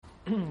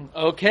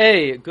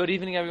Okay, good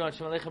evening everyone.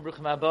 Shalom Aleichem,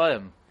 Bruchim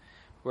Habayim.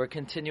 We're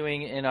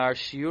continuing in our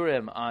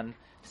shiurim on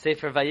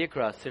Sefer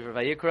Vayikra. Sefer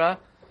Vayikra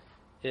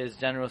is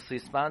generously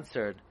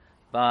sponsored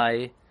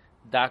by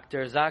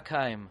Dr.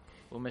 Zakheim,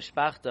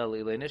 Umeshpachta,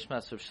 Le'iloi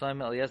Nishmas, Rav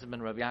Shlomo Eliezer ben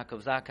Rav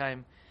Yaakov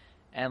Zakheim,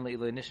 and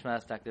Le'iloi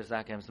Nishmas, Dr.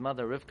 Zakheim's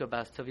mother, Rivka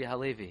Bas Tuvia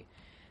Halevi.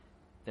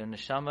 Their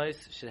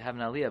neshamas should have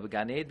an aliyah.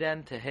 B'gan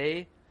Eden,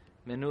 Tehei,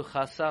 Menu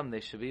Chasam.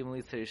 They should be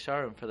Melitza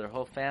Yisharim for their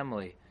whole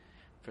family.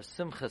 For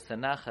simchas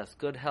and nachas,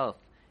 good health,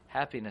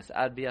 happiness,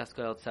 ad bias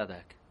goel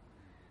tzedek.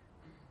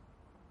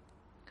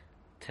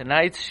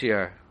 Tonight's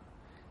shir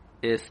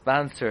is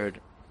sponsored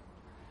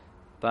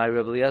by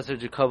Rabbi Eliezer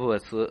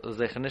Jacobowitz,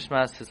 L'zeicha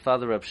Nishmas, his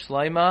father Rab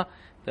Shloima,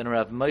 then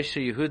Rab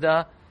Moshe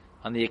Yehuda,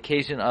 on the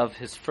occasion of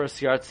his first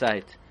yard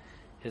site.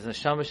 His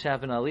neshama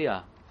shav and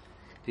aliyah,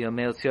 the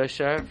Yomei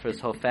Yosher for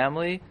his whole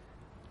family,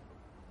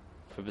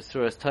 for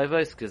Besuras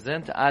Tovos,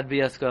 Gezint, ad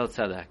bias goel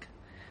tzedek.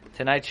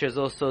 Tonight's shir is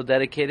also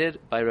dedicated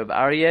by Reb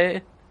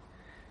Aryeh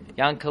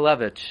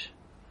Yankelevich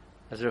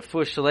as a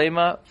refuah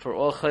shalema for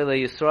all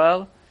Cholei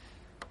Yisrael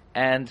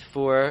and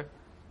for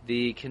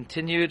the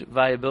continued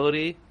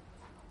viability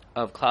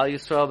of Klal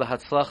Yisrael,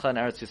 B'Hatzlacha, and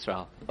Eretz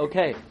Yisrael.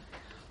 Okay,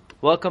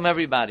 welcome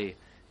everybody.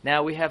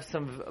 Now we have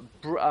some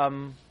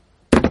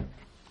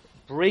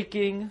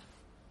breaking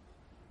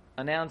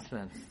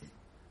announcements,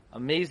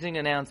 amazing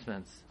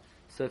announcements.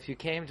 So if you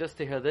came just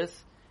to hear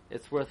this,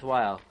 it's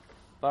worthwhile.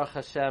 Baruch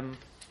Hashem,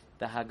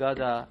 the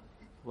Haggadah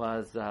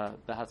was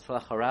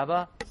B'Hatzlacha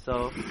Rabbah.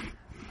 So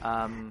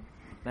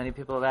many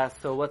people have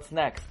asked, so what's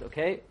next?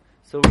 Okay,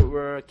 so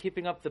we're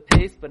keeping up the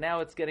pace, but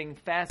now it's getting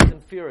fast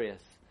and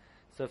furious.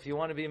 So if you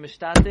want to be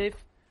Mishtatef,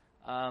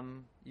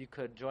 you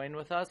could join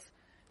with us.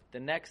 The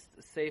next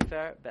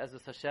Sefer,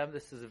 Be'ezus Hashem,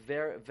 this is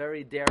very,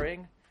 very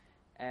daring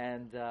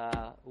and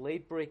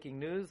late-breaking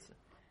news,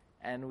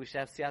 and we should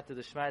have Siyata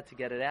D'Shmaya to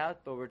get it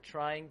out, but we're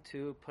trying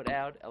to put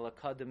out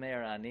Elakad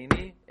Meir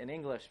Anini in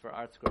English for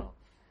Art Scroll.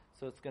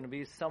 So it's going to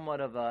be somewhat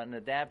of an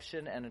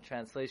adaptation and a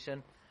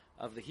translation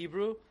of the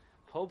Hebrew.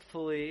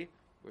 Hopefully,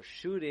 we're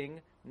shooting.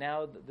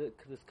 Now,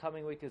 this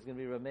coming week is going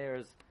to be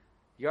Rameir's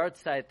yard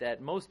site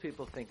that most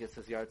people think is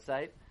his yard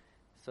site.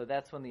 So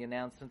that's when the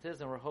announcement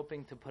is, and we're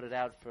hoping to put it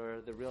out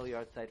for the real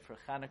yard site for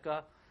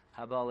Chanukah,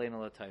 Haba Aleinu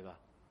L'Tova.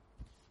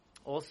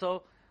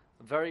 Also,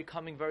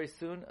 coming very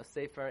soon, a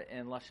Sefer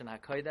in Lashon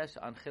HaKodesh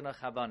on Chinuch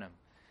Habanim.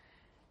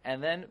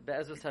 And then,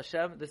 Be'ezus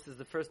Hashem, this is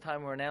the first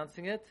time we're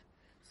announcing it.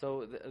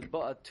 So,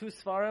 two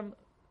Sfarim,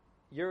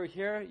 you're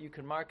here, you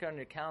can mark it on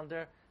your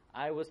calendar.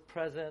 I was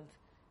present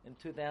in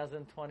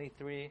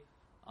 2023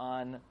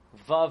 on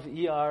Vav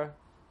Iyar,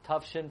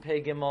 Tafshin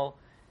Pei Gimel.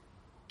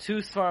 Two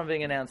Sfarim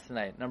being announced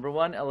tonight. Number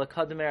one,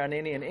 Elakad Meir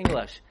Anini in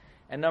English.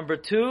 And number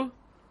two,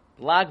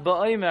 Lag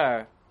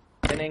BaOmer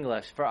in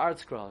English for Art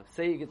Scroll.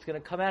 Say it's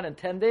going to come out in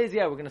 10 days.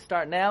 Yeah, we're going to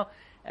start now,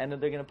 and they're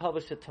going to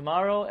publish it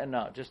tomorrow. And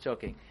no, just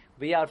joking.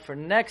 Be out for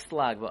next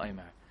Lag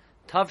BaOmer.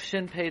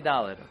 Tafshin Pei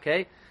Daled,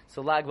 okay?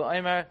 So Lag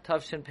BaOmer,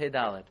 Tafshin Pei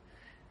Daled.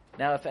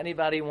 Now, if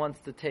anybody wants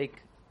to take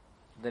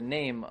the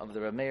name of the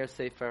Rameir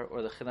Sefer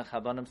or the Chinuch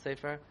Habanim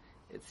Sefer,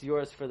 it's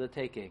yours for the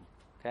taking,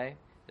 okay?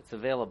 It's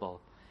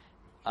available.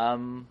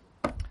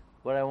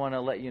 What I want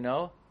to let you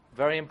know,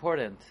 very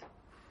important,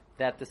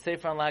 that the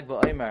Sefer on Lag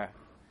BaOmer,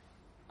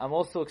 I'm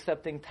also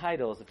accepting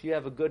titles. If you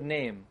have a good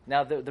name.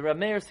 Now, the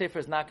Rameir Sefer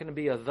is not going to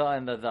be a the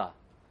and the.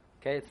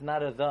 Okay? It's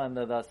not a the and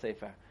the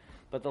Sefer.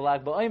 But the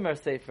Lag BaOmer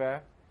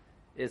Sefer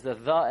is a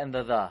the and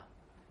the.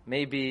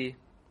 Maybe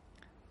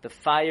the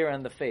fire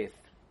and the faith.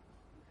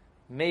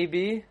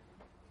 Maybe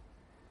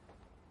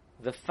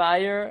the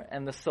fire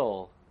and the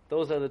soul.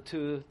 Those are the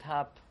two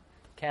top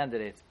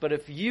candidates. But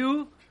if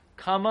you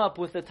come up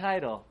with the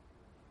title,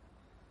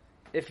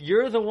 if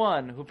you're the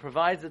one who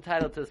provides the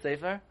title to the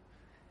Sefer,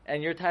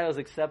 and your title is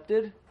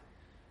accepted,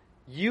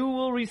 you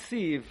will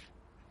receive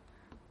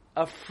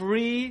a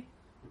free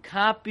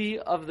copy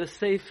of the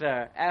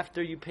Sefer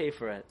after you pay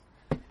for it.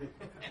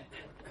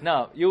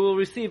 No, you will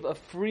receive a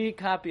free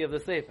copy of the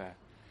Sefer.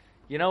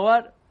 You know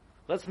what?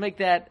 Let's make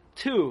that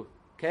two,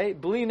 okay?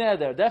 Bli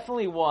neder,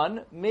 definitely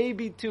one,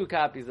 maybe two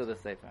copies of the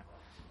Sefer.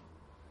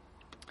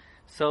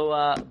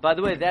 So, by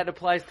the way, that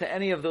applies to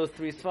any of those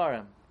three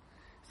Sfarim.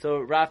 So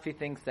Rafi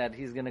thinks that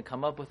he's going to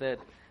come up with it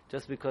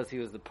just because he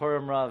was the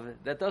Purim Rav.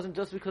 That doesn't,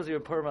 just because you're a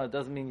Purim Rav,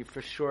 doesn't mean you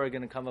for sure are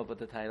going to come up with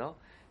the title.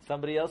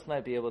 Somebody else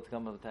might be able to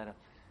come up with the title.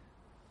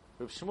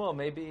 Reb Shmuel,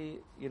 maybe,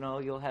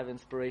 you'll have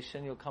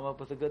inspiration, you'll come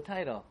up with a good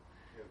title.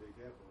 Yeah, be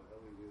careful.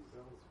 Elie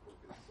Wiesel's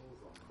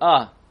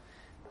book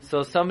is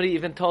So somebody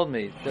even told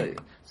me.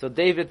 So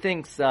David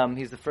thinks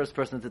he's the first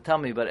person to tell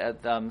me,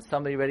 but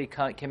somebody already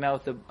came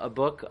out with a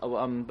book,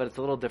 but it's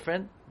a little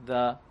different.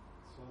 The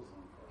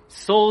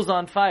Souls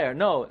on Fire.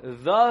 No,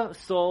 the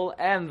soul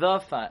and the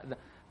fire.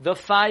 The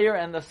fire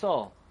and the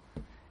soul.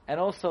 And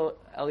also,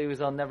 Elie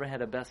Wiesel never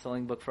had a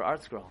best-selling book for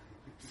Art Scroll.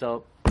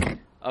 So,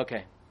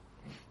 okay.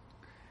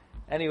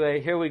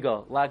 Anyway, here we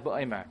go. Lag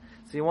BaOmer.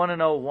 So you want to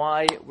know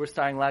why we're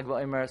starting Lag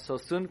BaOmer so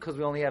soon? Because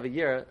we only have a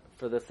year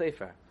for the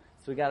Sefer.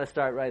 So we got to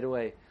start right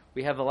away.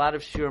 We have a lot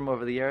of shurim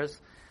over the years,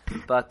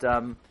 but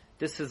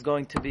this is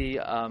going to be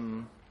a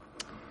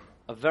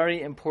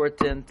very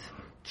important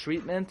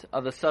treatment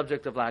of the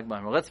subject of Lag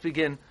BaOmer. Let's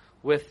begin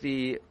with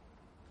the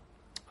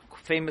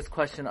famous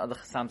question of the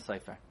Chassam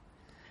Sofer.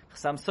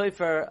 Chassam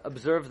Sofer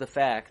observed the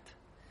fact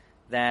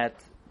that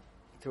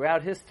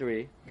throughout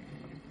history,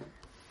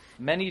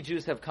 many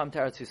Jews have come to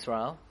Eretz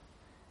Yisrael,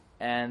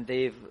 and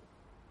they've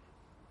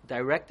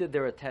directed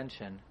their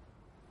attention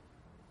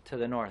to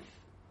the north.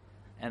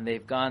 And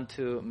they've gone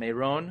to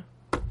Meron,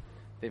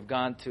 they've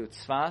gone to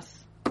Tzfas,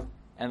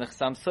 and the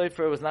Chassam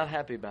Sofer was not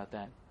happy about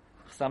that.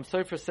 Chassam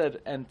Sofer said,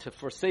 and to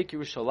forsake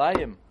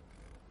Yerushalayim,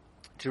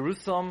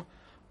 Jerusalem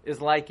is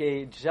like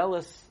a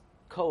jealous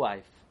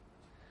co-wife,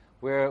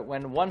 where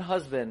when one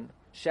husband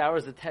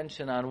showers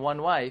attention on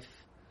one wife,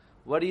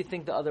 what do you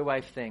think the other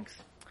wife thinks?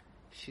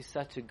 She's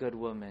such a good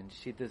woman.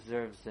 She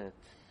deserves it.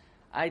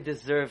 I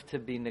deserve to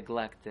be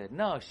neglected.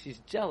 No, she's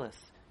jealous.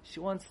 She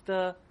wants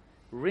to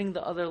wring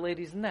the other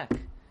lady's neck.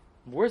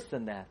 Worse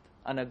than that.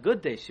 On a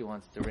good day, she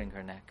wants to wring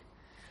her neck.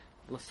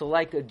 So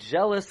like a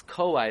jealous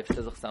co-wife,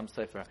 says Chassam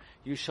Sofer,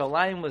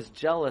 Yerushalayim was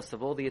jealous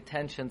of all the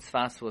attention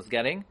Tzfas was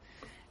getting.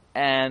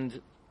 And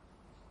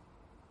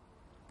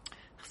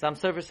Chassam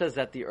Sofer says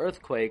that the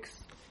earthquakes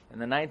in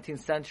the 19th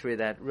century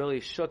that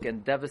really shook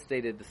and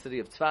devastated the city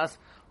of Tzfas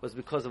was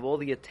because of all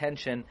the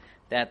attention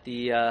that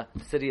the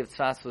city of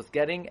Tzfas was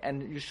getting,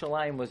 and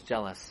Yerushalayim was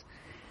jealous.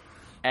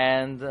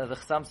 And the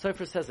Chassam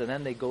Sofer says, and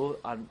then they go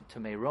on to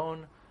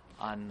Meron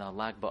on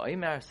Lag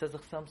BaOmer. Says the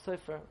Chassam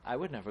Sofer, I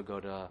would never go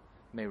to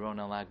Meron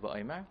on Lag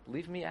BaOmer.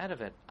 Leave me out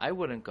of it. I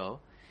wouldn't go.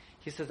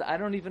 He says, I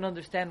don't even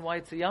understand why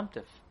it's a Yom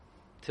Tif.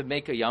 To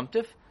make a Yom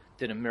Tif,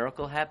 did a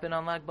miracle happen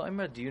on Lag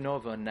BaOmer? Do you know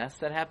of a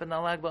nest that happened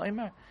on Lag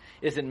BaOmer?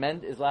 Is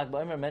Lag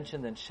BaOmer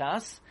mentioned in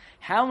Shas?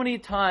 How many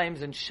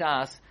times in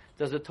Shas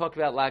does it talk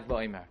about Lag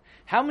BaOmer?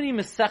 How many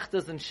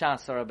Masechtas in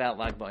Shas are about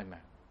Lag BaOmer?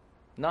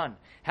 None.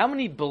 How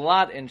many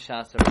blot in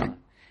Shas are none?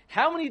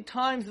 How many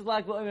times is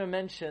Lag BaOmer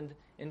mentioned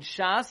in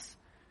Shas,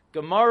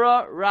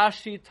 Gemara,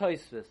 Rashi,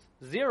 Tosfos?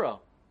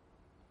 0.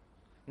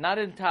 Not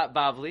in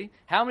Bavli.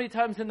 How many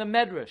times in the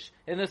Medrash,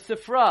 in the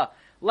Sifra?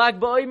 Lag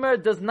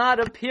BaOmer does not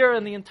appear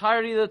in the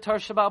entirety of the Torah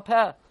Sheba'al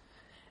Peh.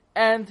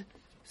 And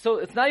so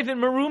it's not even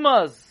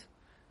Merumaz.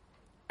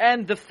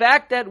 And the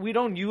fact that we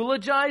don't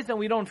eulogize and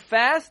we don't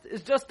fast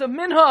is just a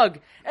minhag.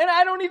 And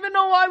I don't even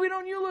know why we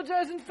don't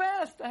eulogize and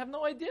fast. I have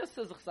no idea,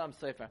 says Chassam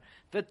Sofer.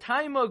 The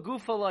taima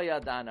gufa la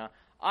yadana.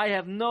 I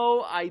have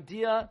no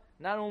idea,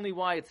 not only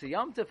why it's a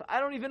Yom Tif, I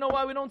don't even know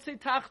why we don't say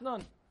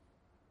Tachnun.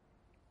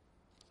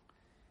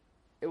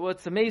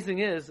 What's amazing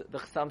is, the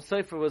Chassam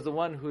Sofer was the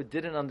one who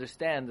didn't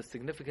understand the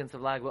significance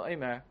of Lag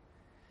BaOmer.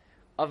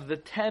 Of the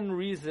 10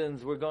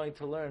 reasons we're going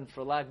to learn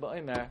for Lag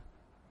BaOmer,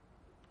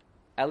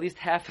 at least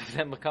half of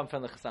them will come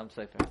from the Chassam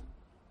Sofer.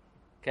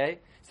 Okay?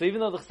 So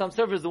even though the Chassam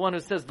Sofer is the one who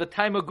says,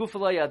 V'taima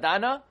gufa la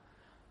yadana,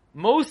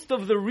 most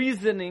of the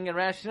reasoning and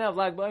rationale of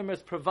Lag BaOmer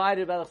is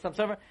provided by the Chassam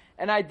Sofer,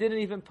 and I didn't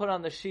even put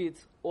on the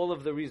sheets all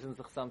of the reasons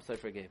the Chassam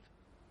Sofer gave.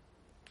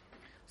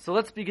 So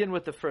let's begin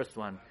with the first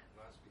one.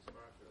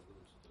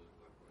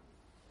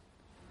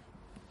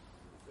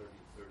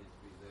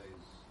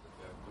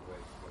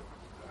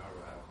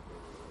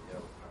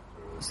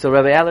 So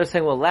Rabbi Adler is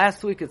saying, well,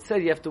 last week it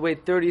said you have to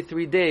wait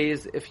 33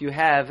 days if you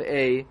have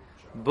a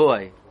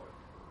boy.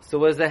 So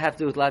what does that have to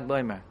do with Lag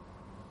BaOmer?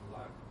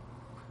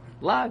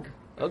 Lag.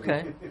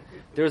 Okay.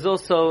 There's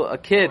also a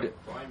kid.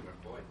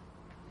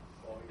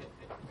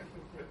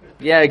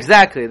 Yeah,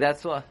 exactly.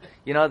 That's what,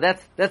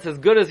 that's as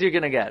good as you're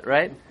going to get,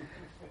 right?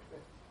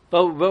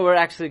 But we're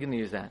actually going to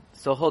use that.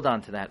 So hold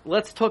on to that.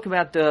 Let's talk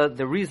about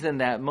the reason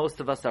that most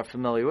of us are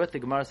familiar with. The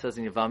Gemara says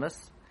in Yavamis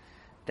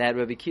that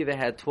Rabbi Kiva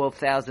had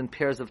 12,000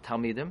 pairs of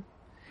Talmidim.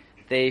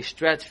 They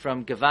stretched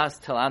from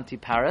Gavas till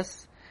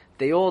Antiparas.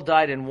 They all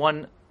died in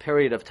one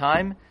period of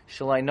time.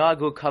 Shalai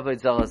Nagu Kavod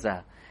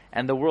Zelazah.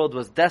 And the world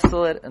was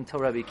desolate until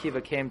Rabbi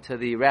Kiva came to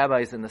the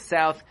rabbis in the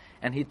south,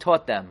 and he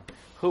taught them.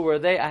 Who were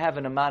they? I have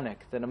a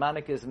mnemonic. The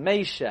mnemonic is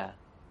Meisha.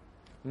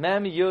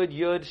 Mem Yud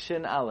Yud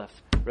Shin Aleph.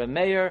 Reb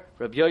Meir,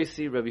 Reb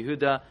Yosi, Reb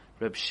Yehuda,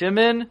 Reb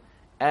Shimon,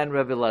 and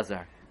Reb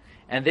Elazar.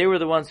 And they were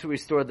the ones who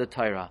restored the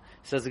Torah.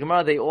 Says the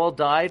Gemara, they all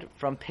died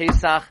from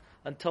Pesach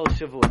until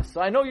Shavuos.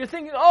 So I know you're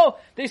thinking,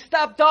 they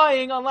stopped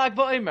dying on Lag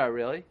BaOmer,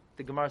 really?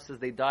 The Gemara says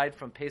they died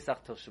from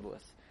Pesach till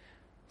Shavuos.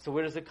 So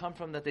where does it come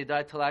from that they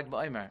died till Lag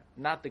BaOmer?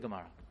 Not the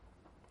Gemara.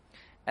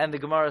 And the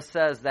Gemara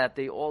says that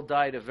they all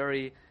died a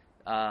very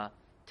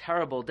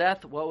terrible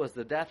death. What was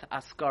the death?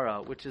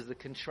 Askara, which is the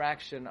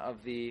contraction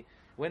of the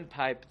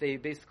windpipe. They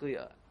basically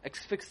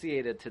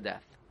asphyxiated to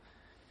death.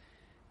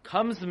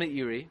 Comes the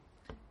Meiri,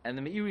 and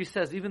the Meiri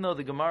says, even though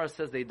the Gemara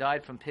says they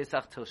died from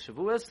Pesach till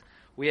Shavuos,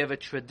 we have a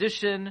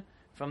tradition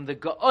from the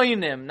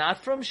Gaonim,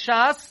 not from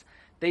Shas.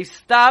 They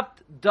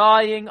stopped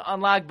dying on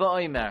Lag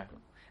BaOmer.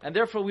 And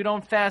therefore we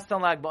don't fast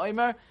on Lag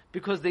BaOmer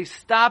because they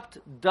stopped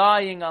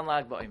dying on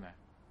Lag BaOmer.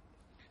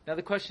 Now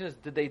the question is,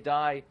 did they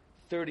die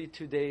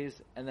 32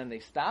 days and then they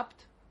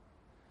stopped?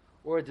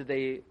 Or did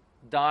they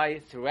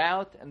die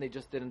throughout and they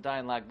just didn't die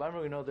in Lag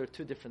BaOmer? We know there are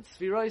two different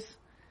spheroids.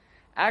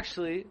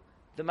 Actually,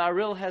 The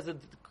Maharil has a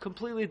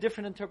completely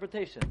different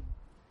interpretation.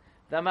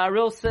 The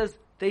Maharil says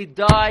they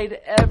died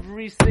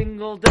every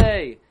single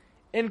day,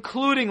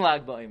 including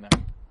Lag BaOmer.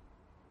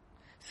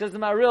 Says the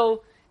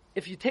Maharil,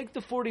 if you take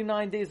the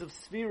 49 days of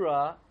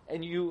Sfira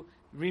and you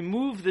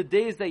remove the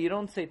days that you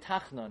don't say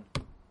Tachnon,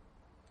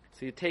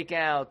 so you take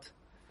out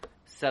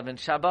 7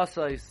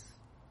 Shabbosos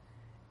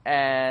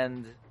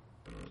and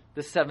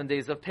the 7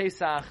 days of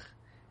Pesach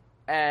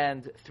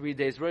and 3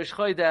 days Rosh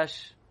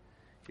Chodesh,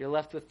 you're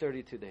left with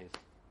 32 days.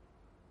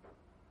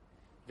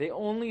 They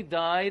only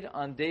died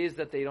on days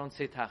that they don't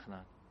say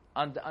Tachnon.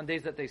 On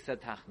days that they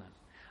said Tachnon.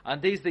 On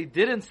days they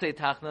didn't say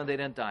Tachnon, they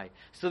didn't die.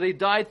 So they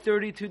died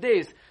 32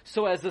 days.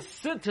 So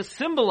to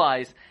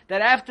symbolize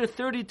that after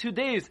 32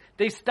 days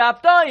they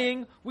stopped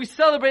dying, we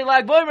celebrate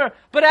Lag BaOmer,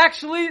 but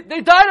actually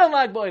they died on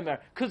Lag BaOmer.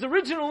 Because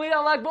originally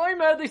on Lag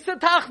BaOmer they said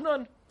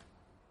Tachnon.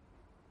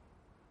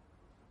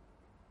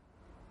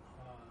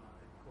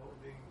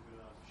 According to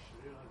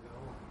Acharei,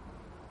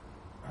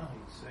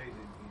 he said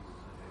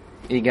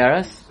in his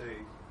Igaras? he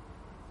said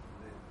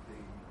that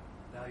they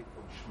died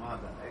from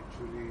Shmada.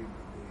 Actually,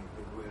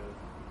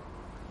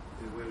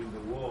 they were in the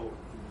war in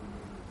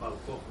Bar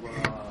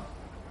Kokhba,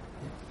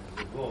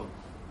 the God,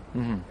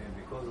 and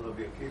because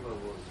Rabbi Akiva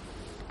was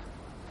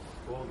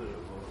further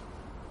above,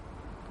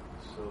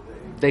 so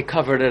They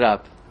covered it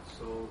up.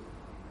 So,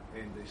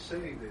 and they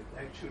say that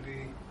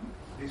actually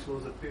this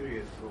was a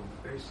period from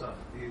Pesach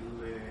till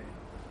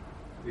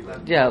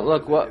Yeah,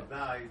 look, what they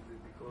died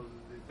because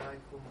they died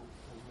from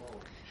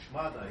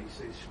Shmada. He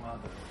says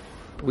Shmada.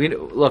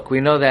 we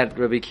know that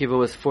Rabbi Akiva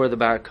was for the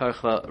Bar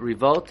Kokhba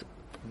revolt,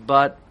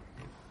 but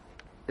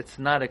it's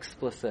not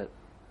explicit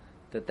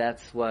that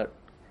that's what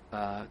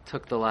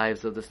took the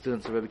lives of the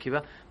students of Rabbi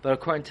Akiva. But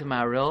according to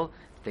Maharil,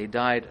 they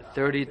died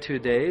 32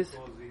 days.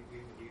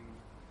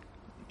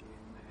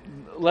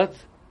 Let's,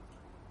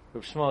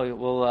 Reb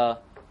Shmuel,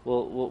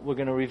 we're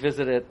going to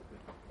revisit it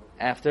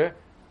after.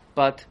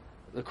 But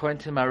according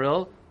to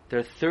Maharil, there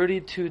are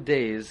 32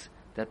 days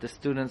that the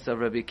students of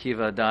Rabbi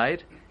Akiva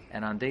died,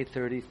 and on day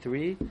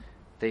 33,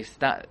 they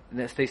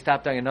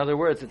stopped dying. In other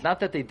words, it's not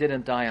that they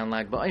didn't die on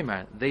Lag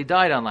BaOmer; they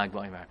died on Lag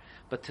BaOmer.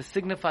 But to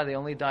signify they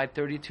only died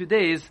 32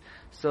 days,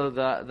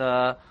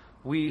 so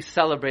we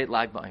celebrate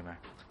Lag BaOmer.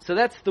 So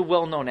that's the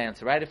well-known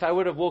answer, right? If I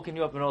would have woken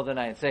you up in the middle of the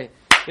night and say,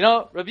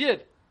 Rabbi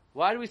Yid,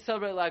 why do we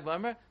celebrate Lag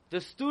BaOmer?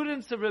 The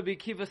students of Rabbi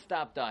Akiva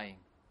stopped dying.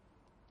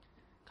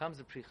 Comes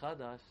the Pri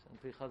Chadash,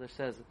 and Pri Chadash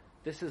says,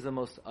 this is the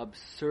most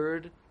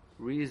absurd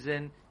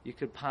reason you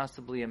could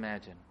possibly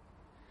imagine.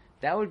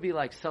 That would be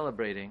like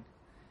celebrating,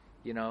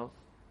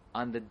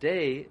 on the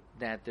day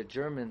that the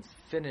Germans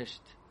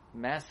finished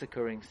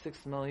massacring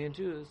 6 million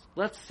Jews.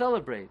 Let's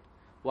celebrate.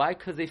 Why?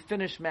 Because they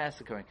finished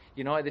massacring.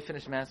 You know why they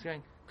finished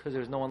massacring? Because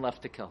there's no one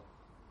left to kill.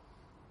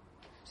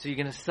 So you're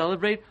going to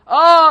celebrate?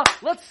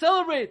 Let's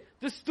celebrate!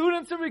 The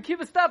students of Rabbi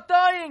Akiva stopped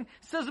dying!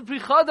 Says the Pri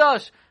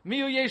Chadash,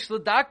 Miu yesh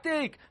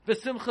l'daktik,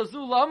 v'simcha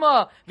zu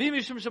lama,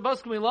 v'imishum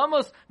shabbos k'mi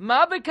lamos,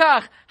 ma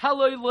bekach,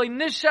 haloi loy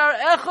nishar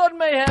echad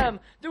mehem.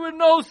 There were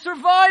no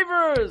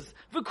survivors!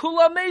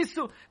 V'kula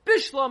mesu.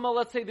 Bishlama,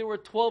 let's say there were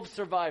 12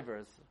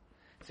 survivors.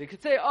 So you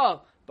could say,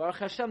 Baruch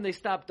Hashem, they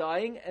stopped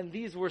dying, and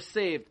these were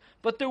saved.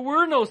 But there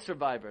were no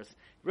survivors.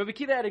 Rabbi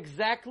Akiva had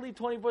exactly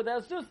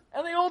 24,000 students,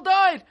 and they all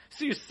died.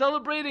 So you're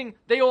celebrating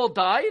they all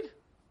died?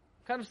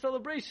 What kind of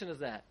celebration is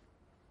that?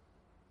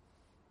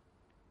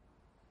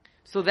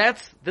 So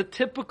that's the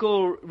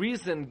typical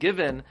reason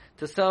given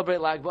to celebrate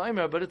Lag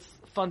BaOmer, but it's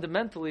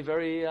fundamentally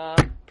very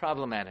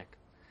problematic.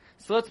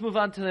 So let's move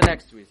on to the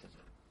next reason.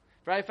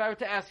 Right? If I were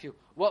to ask you,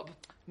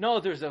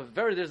 there's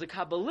a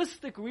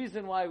Kabbalistic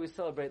reason why we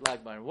celebrate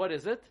Lag BaOmer. What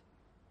is it?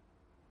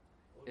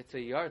 It's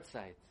a yard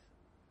site.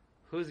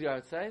 Whose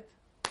yard site?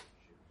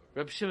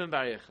 Reb Shimon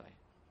Bar Yochai.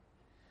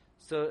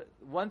 So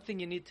one thing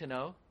you need to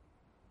know,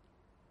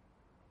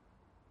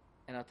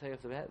 and I'll tell you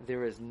off the bat,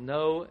 there is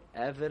no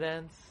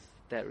evidence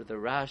that the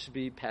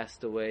Rashbi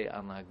passed away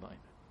on Lag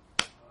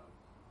BaOmer.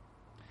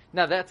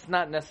 Now that's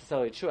not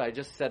necessarily true. I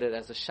just said it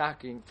as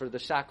for the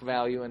shock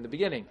value in the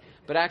beginning.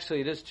 But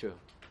actually it is true.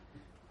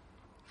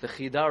 The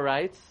Chida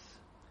writes,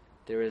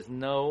 there is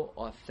no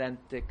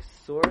authentic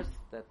source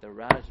that the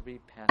Rashbi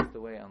passed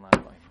away on Lag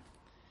BaOmer.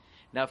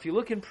 Now, if you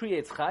look in Pri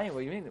Eitz Chaim,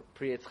 what do you mean?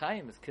 Pri Eitz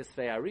Chaim is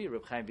Kisvei Ari,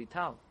 Reb Chaim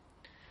Vital.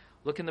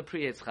 Look in the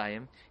Pri Eitz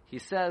Chaim. He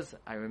says,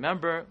 I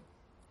remember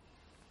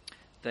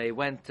they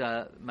went,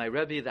 my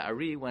Rebbe, the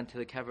Ari, went to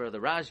the kever of the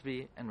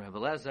Rashbi and Rebbe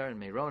Lezer and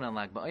Meiron on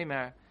Lag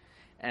BaOmer,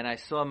 and I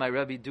saw my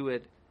Rebbe do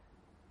it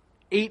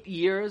 8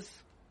 years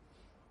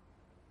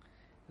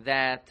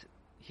that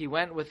he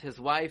went with his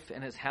wife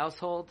and his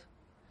household.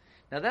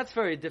 Now, that's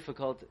very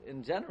difficult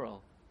in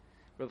general.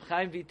 Reb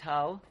Chaim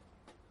Vital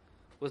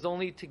was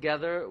only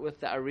together with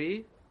the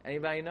Ari.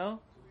 Anybody know?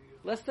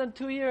 Less than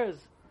 2 years.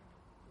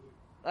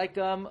 Like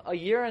a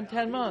year and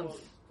 10 months. 2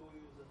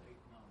 years and 8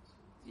 months.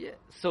 Yeah.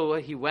 So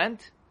he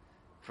went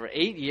for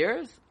 8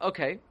 years?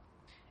 Okay.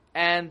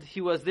 And he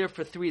was there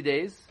for 3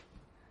 days.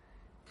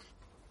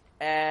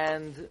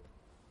 And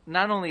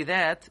not only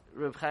that,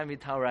 Reb Chaim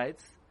Vital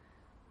writes,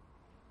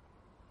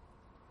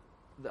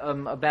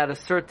 about a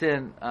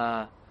certain,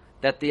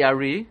 that the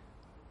Ari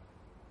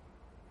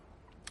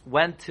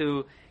went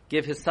to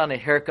give his son a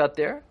haircut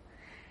there,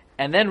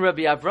 and then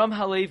Rabbi Avram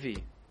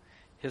Halevi,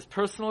 his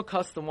personal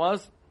custom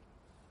was,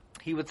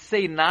 he would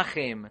say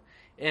Nachem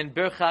in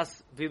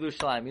Birchas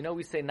V'Yerushalayim. You know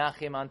we say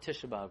Nachem on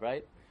Tisha B'Av,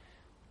 right?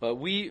 But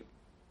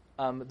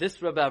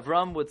this Rabbi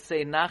Avram would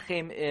say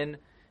Nachem in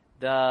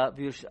the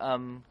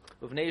Uvnei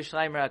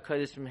Yerushalayim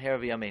HaKodesh from Her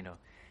V'Yameinu.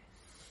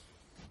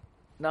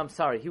 No, I'm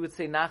sorry. He would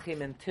say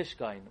Nachem in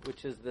Tishgain,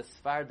 which is the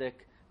Sfardic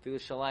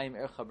V'Yerushalayim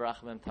Ercha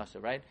Barachamim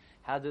Tasha, right?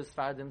 How does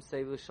Sfardim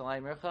say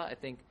V'Yerushalayim Ercha? I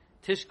think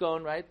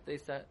Tishgon, right? They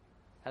said.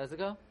 How does it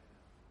go?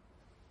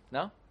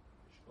 No?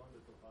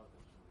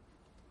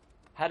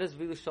 How does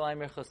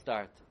V'Yerushalayim Ercha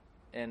start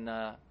in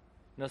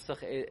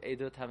Nusach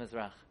Edut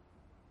HaMizrach?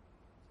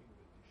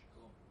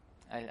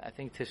 I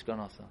think Tishgon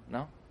also.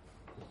 No?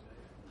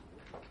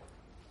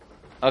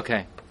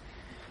 Okay.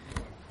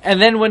 And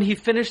then when he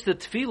finished the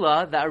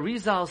tefillah, the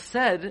Arizal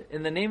said,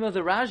 in the name of the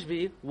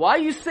Rashbi, why are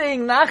you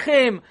saying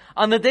Nachem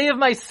on the day of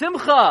my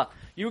simcha?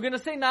 You were going to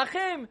say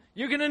Nachem,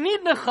 you're going to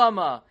need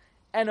Nechama.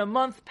 And a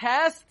month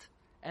passed,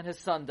 and his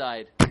son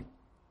died.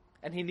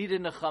 And he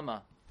needed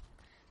Nechama.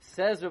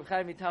 Says Reb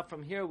Chaim Vital,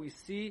 from here we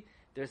see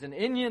there's an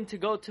Inyan to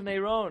go to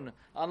Meron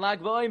on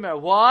Lag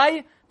BaOmer.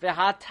 Why?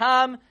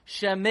 Vehatam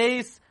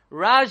shemes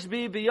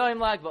Rashbi b'yoyim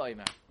Lag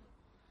BaOmer.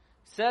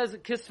 Says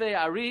Kisvei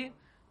Ari,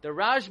 the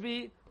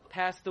Rashbi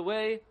passed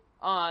away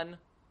on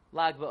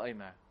Lag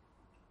BaOmer.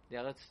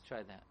 Yeah, let's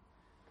try that.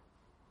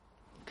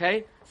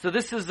 Okay, so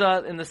this is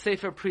in the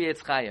Sefer Pri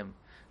Etz Chaim.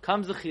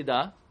 Comes the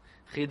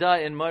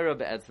Chida in Moira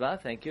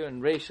Be'etzva, thank you,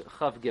 in Reish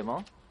Chav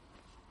Gimel.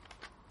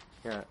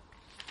 Here,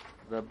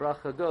 the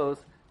bracha goes,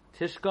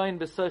 Tishkoin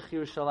b'soich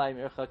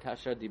Yerushalayim ircha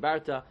kasher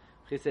dibarta,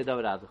 chisei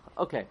David aducha.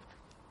 Okay.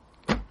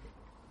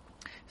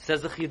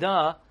 Says the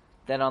Chida,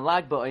 that on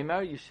Lag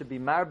BaOmer, you should be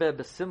marbe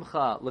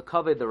b'simcha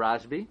l'kaveh the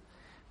Rashbi,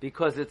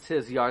 because it's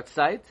his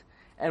yahrzeit,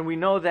 and we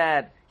know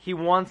that he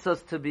wants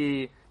us to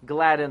be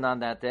gladdened on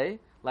that day,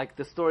 like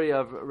the story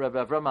of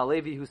Rabbi Avram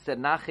Halevi who said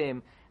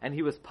Nachem and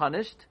he was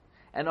punished,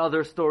 and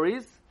other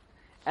stories.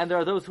 And there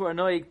are those who are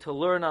noig to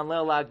learn on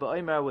Leil Lag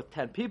BaOmer with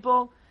 10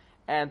 people,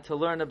 and to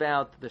learn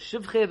about the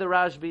Shivchei, the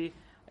Rashbi,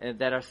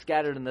 that are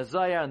scattered in the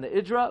Zohar and the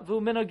Idra.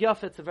 Vu minhag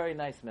yaf, it's a very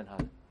nice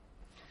minhag.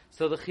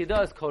 So the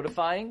Chida is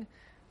codifying,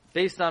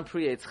 based on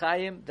Pri Etz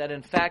Chaim, that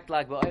in fact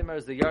Lag BaOmer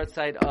is the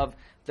yahrzeit of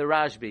the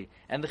Rashbi.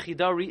 And the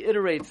Chida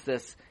reiterates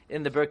this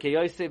in the Berkei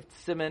Yosef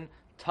Siman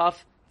Taf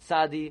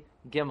Tzadi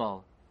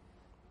Gimel.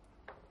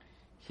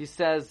 He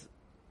says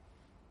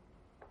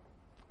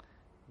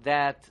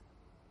that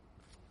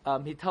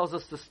he tells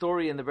us the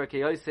story in the Berkei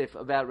Yosef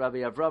about Rabbi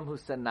Avram who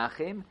said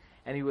Nachem,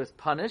 and he was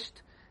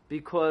punished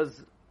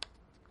because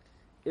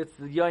it's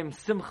the Yom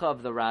Simcha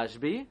of the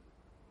Rashbi.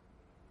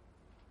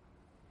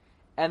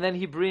 And then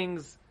he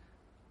brings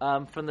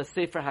from the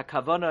Sefer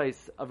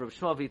HaKavonos of Rav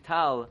Shmuel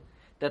Vital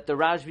that the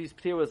Rashbi's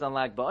P'tir was on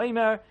Lag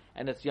BaOmer,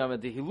 and it's Yom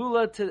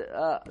HaDehilula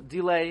to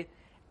delay.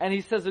 And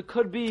he says it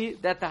could be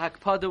that the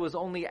Hakpada was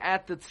only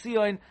at the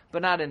Tzion,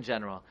 but not in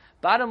general.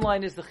 Bottom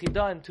line is the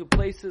Chida in two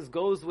places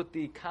goes with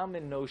the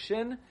common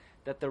notion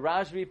that the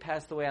Rashbi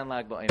passed away on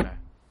Lag BaOmer.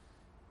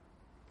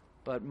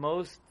 But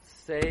most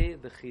say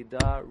the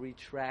Chida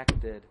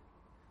retracted,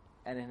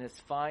 and in his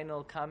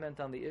final comment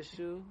on the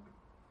issue,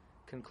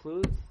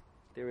 concludes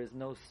there is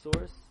no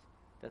source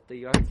that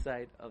the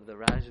yahrzeit of the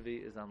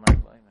Rashbi is on Lag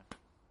BaOmer.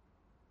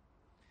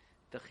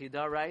 The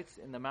Chida writes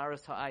in the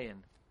Maras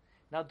Ha'ayin.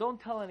 Now,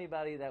 don't tell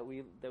anybody that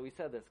we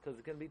said this, because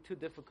it's going to be too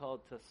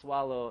difficult to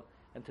swallow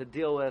and to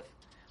deal with.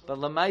 But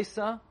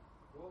Lamaisa,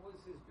 what was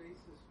his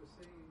basis for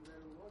saying that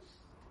it was?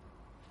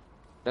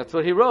 That's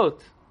what he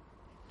wrote.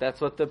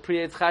 That's what the Pri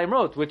Etz Chaim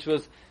wrote, which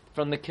was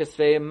from the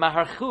Kisvei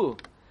Maharchu,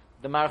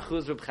 the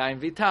Maharchu's Reb Chaim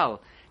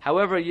Vital.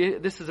 However,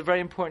 this is a very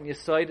important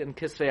yisoid in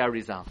Kisvei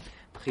Arizal.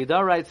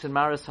 Chida writes in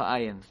Maras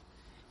Ha'ayin.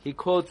 He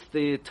quotes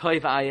the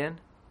Toiv Ayin.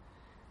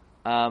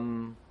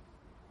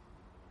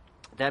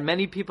 That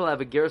many people have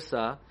a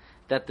girsa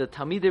that the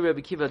Talmidei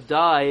Rebbe Kiva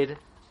died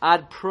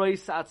ad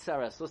prois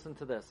atzeres. Listen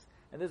to this.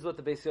 And this is what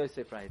the Beis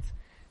Yosef writes.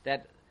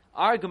 That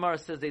our Gemara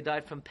says they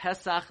died from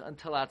Pesach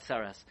until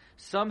atzeres.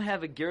 Some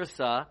have a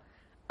girsa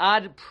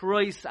ad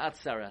prois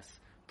atzeres.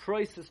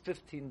 Prois is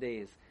 15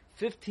 days.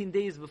 15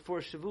 days before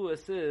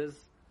Shavuos is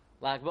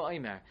Lag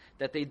BaOmer.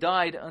 That they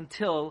died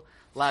until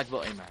Lag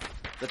BaOmer.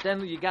 But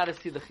then you got to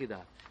see the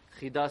Chida.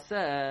 Chida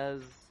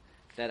says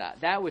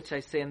that which I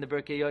say in the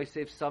Berkei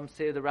Yosef, some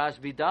say the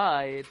Rashbi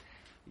died.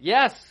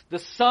 Yes, the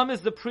sum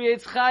is the Pri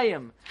Etz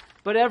Chaim,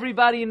 but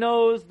everybody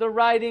knows the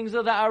writings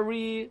of the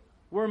Ari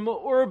were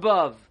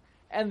Me'urbav,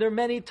 and there are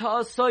many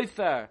Ta'as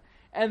Sofer,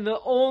 and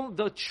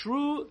the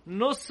true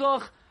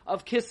Nusach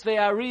of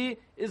Kisvei Ari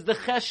is the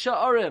Ches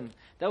Sha'arim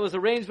that was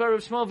arranged by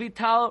Rav Shmuel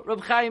Vital,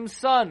 Reb Chaim's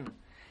son.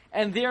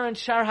 And there in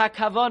Shar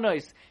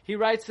HaKavonos, he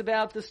writes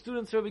about the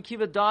students of Rabbi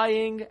Kiva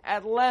dying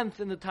at length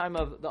in the time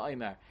of the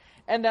Omer.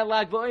 And that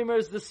Lag BaOmer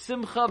is the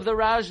Simcha of the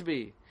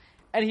Rashbi.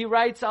 And he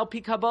writes Al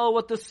Pi Kabbalah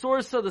what the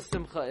source of the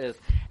Simcha is.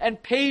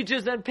 And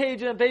pages and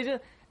pages and pages.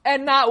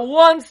 And not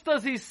once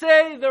does he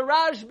say the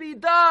Rashbi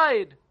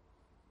died.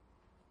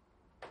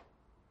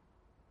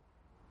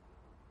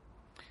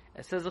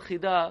 It says the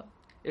Chida,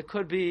 it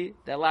could be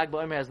that Lag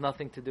BaOmer has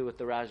nothing to do with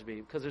the Rashbi,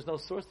 because there's no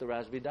source the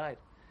Rashbi died.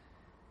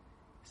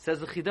 It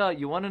says the Chida,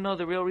 you want to know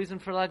the real reason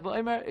for Lag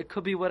BaOmer? It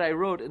could be what I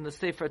wrote in the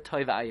Sefer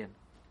Toiv Ayin.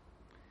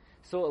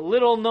 So a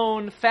little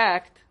known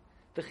fact,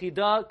 the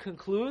Chida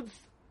concludes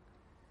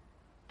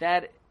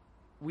that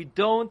we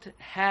don't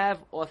have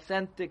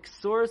authentic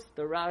source.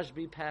 The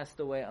Rashbi passed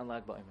away on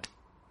Lag BaOmer.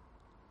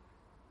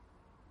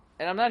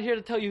 And I'm not here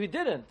to tell you he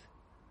didn't.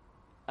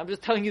 I'm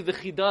just telling you the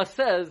Chida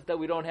says that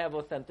we don't have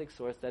authentic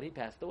source that he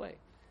passed away.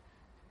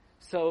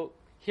 So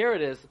here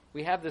it is.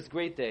 We have this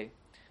great day.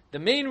 The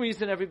main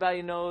reason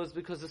everybody knows,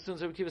 because as soon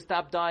as Rabbi Akiva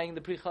stopped dying,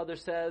 the Pri Chadar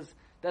says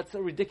that's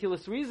a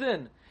ridiculous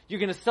reason. You're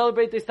going to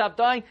celebrate they stopped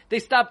dying? They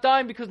stopped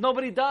dying because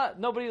nobody died.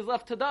 Nobody is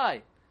left to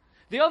die.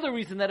 The other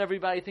reason that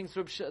everybody thinks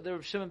that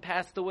Reb Shimon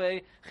passed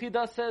away,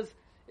 Chida says,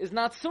 is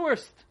not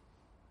sourced.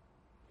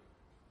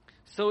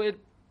 So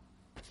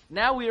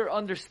now we are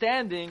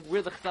understanding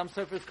where the Chassam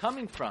Sofer is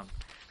coming from.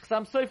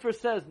 Chassam Sofer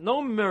says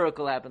no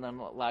miracle happened on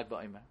Lag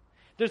BaOmer.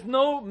 There's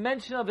no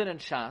mention of it in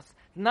Shas.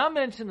 Not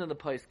mentioned in the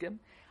Poskim.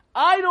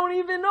 I don't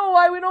even know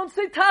why we don't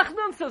say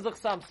Tachnun, says the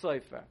Chassam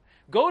Sofer.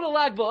 Go to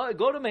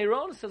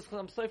Meiron, says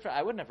Chassam Sofer.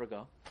 I would never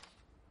go.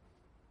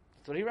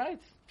 That's what he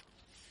writes.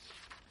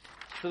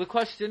 So the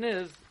question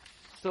is,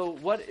 so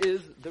what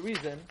is the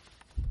reason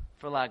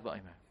for Lag BaOmer?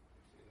 If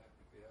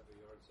you have a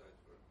yard site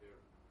for a beer,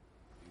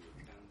 do you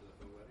attend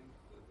the wedding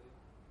that day?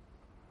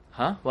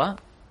 Huh?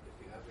 What?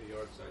 If you have a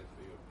yard site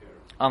for your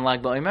parents, On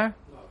Lag BaOmer?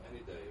 no, any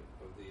day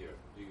of the year,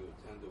 do you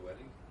attend the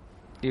wedding?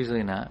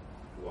 Usually not.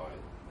 Why?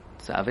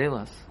 It's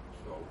Avelas.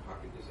 So how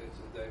can you say it's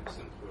a day of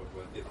Simcha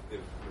if the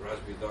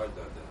Rashbi died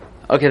that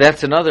day? Okay,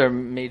 that's another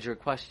major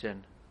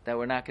question that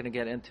we're not going to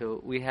get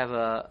into. We have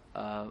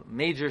a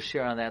major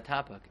share on that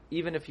topic.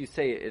 Even if you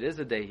say it is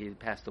a day he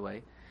passed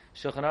away,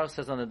 Shulchan Aruch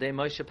says on the day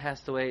Moshe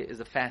passed away is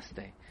a fast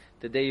day.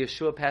 The day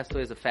Yeshua passed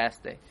away is a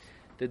fast day.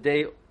 The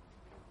day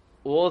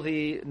all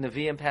the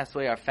Nevi'im passed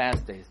away are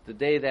fast days. The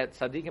day that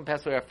Tzaddikim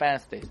passed away are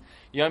fast days.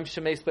 Yom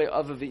Shemeis Bei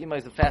Ava V'Ima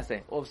is a fast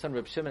day. All of a sudden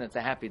Reb Shimon, it's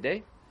a happy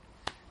day?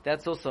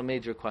 That's also a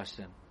major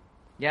question.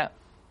 Yeah.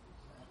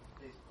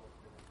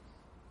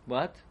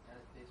 What?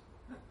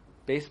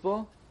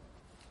 Baseball?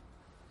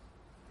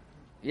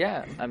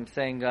 Yeah, I'm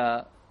saying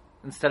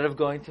instead of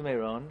going to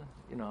Meiron,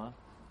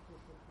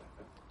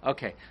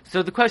 Okay,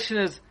 so the question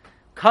is,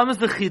 comes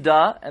the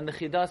Chida, and the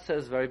Chida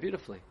says very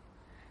beautifully,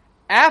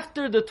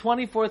 after the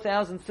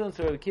 24,000 students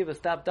of Rabbi Akiva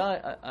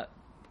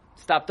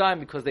stopped dying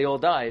because they all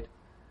died,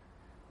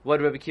 what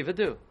did Rabbi Akiva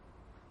do?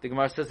 The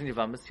Gemara says in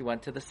Yevamos, he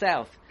went to the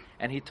south,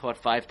 and he taught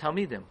 5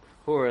 Talmidim.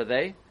 Who are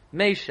they?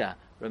 Meisha,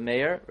 Rabbi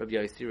Meir, Rabbi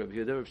Yossi, Rabbi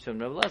Yehuda, Rabbi Shimon,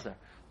 Rabbi Lazar.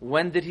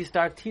 When did he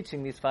start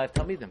teaching these 5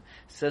 Talmidim?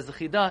 Says the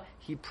Chida,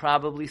 he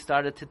probably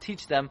started to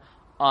teach them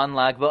on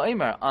Lag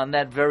BaOmer, on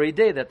that very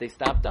day that they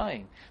stopped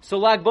dying. So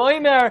Lag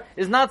BaOmer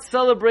is not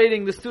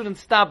celebrating the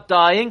students stopped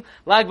dying.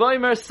 Lag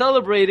BaOmer is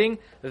celebrating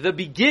the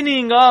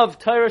beginning of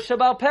Torah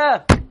Sheba'al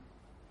Peh.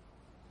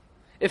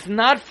 If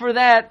not for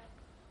that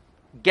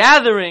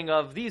gathering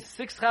of these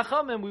 6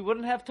 Chachamim, we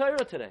wouldn't have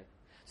Torah today.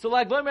 So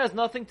Lag BaOmer has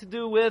nothing to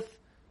do with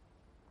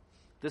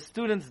the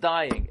students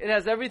dying. It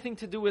has everything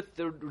to do with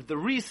the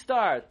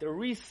restart, the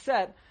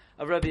reset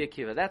of Rabbi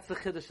Akiva. That's the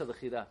Chiddush of the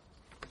Chida.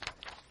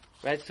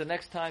 Right? So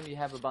next time you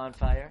have a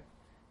bonfire,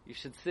 you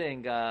should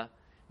sing. Now,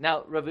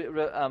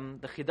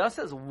 the Chida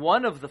says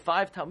one of the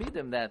 5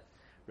 Talmidim that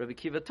Rabbi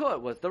Akiva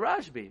taught was the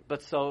Rashbi,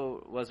 but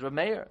so was Rabbi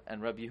Meir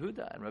and Rabbi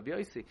Yehuda and Rabbi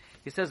Yossi.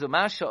 He says,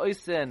 "Umasha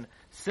oisen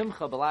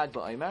simcha b'Lag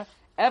BaOmer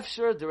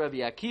efshar de Rabbi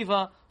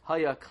Akiva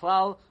haya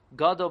klal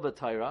gado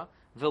b'Torah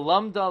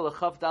v'lamda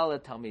lechavdal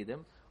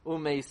talmidim."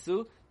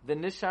 Umeisu the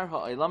nishar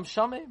ha'olam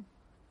shamim.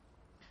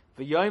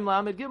 V'yoyim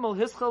la'amid gimel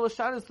hischal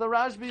l'sharis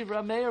l'rashbi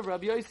v'rameir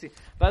v'rabbi Yossi.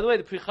 By the way,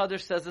 the Pri Chadar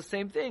says the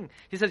same thing.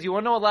 He says, you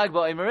want to know what Lag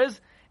BaOmer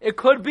is? It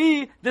could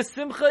be the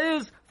simcha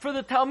is for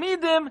the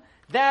Talmidim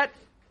that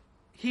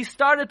he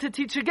started to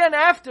teach again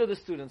after the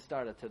students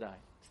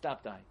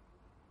stopped dying.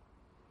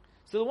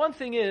 So the one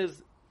thing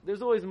is,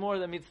 there's always more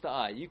than meets the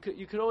eye. You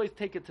could always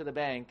take it to the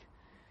bank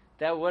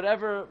that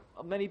whatever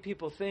many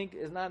people think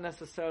is not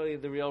necessarily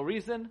the real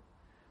reason.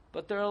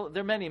 But there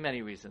are many,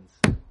 many reasons.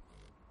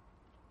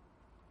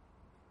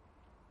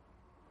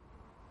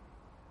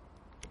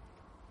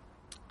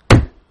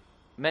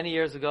 Many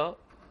years ago,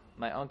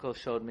 my uncle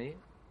showed me,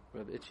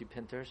 Rabbi Itchi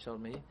Pinter showed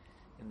me,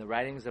 in the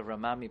writings of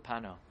Ramami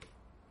Pano,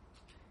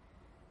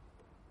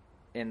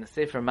 in the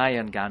Sefer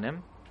Mayan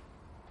Ganim,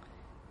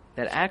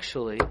 that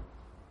actually,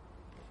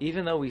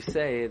 even though we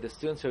say the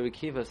students of Rabbi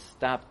Akiva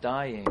stopped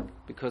dying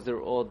because they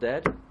were all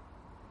dead,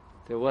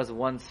 there was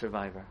one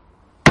survivor.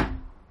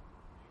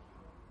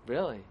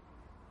 Really?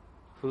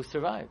 Who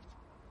survived?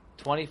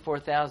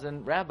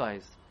 24,000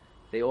 rabbis.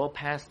 They all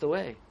passed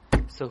away.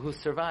 So who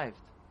survived?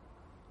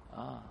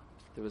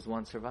 There was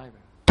one survivor.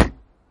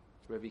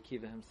 Rabbi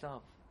Akiva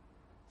himself.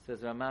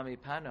 Says Ramami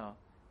Pano,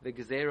 the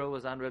Gezerah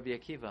was on Rabbi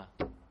Akiva.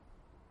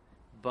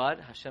 But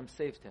Hashem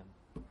saved him.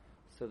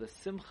 So the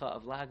simcha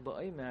of Lag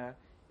BaOmer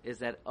is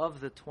that of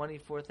the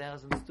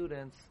 24,000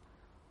 students,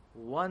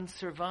 one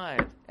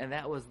survived, and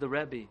that was the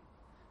Rebbe.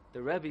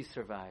 The Rebbe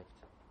survived.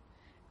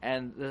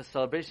 And the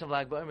celebration of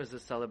Lag BaOmer is the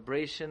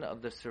celebration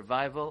of the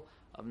survival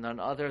of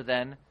none other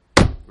than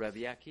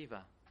Rebbe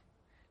Akiva.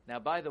 Now,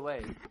 by the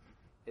way,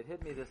 it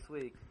hit me this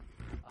week,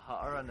 a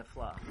ha'ara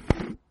nefla.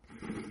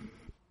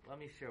 Let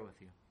me share with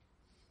you.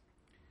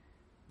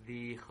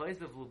 The Chayz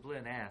of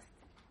Lublin asked,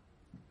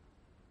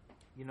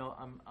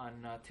 on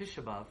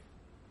Tisha B'Av,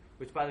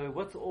 which, by the way,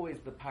 what's always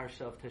the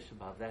parsha of Tisha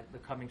B'Av, the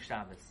coming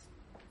Shabbos?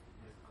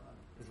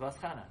 Is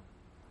Vaschana.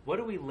 What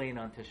do we lane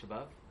on Tisha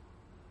B'Av?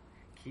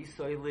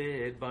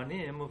 Kisoylid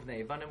banim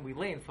uvnei banim. We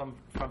lane from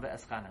the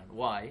Eschanan.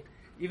 Why?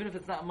 Even if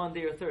it's not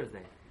Monday or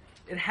Thursday.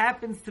 It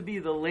happens to be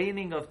the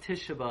laning of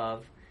Tisha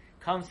B'Av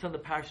comes from the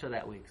parsha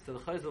that week. So the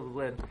Chayz of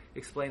Lublin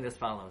explained as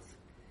follows: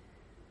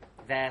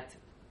 that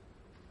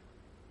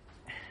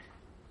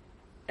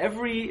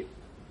every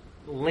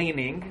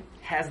laning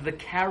has the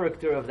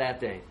character of that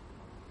day.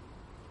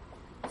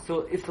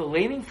 So if the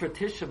laning for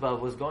Tisha B'Av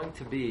was going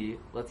to be,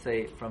 let's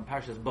say, from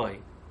Parshas Boy,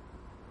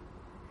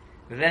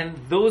 then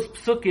those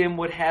psukim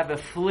would have a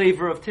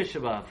flavor of Tisha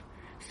B'Av.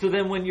 So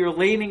then when you're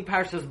laning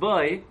Parshas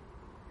Boy,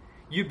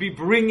 you'd be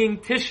bringing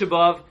Tisha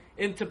B'Av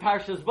into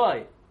Parshas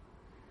Boy.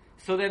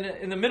 So then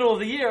in the middle of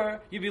the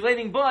year, you'd be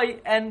laning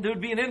Boy, and there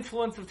would be an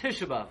influence of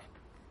Tisha B'Av.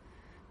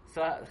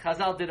 So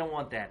Chazal didn't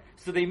want that.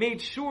 So they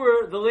made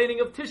sure the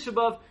laning of Tisha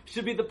B'Av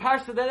should be the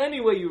parsha that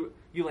anyway you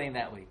lane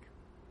that week.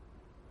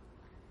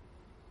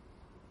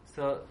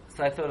 So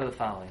I thought of the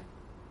following.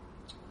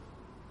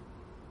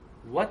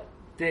 What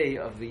day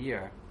of the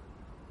year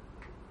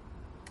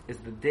is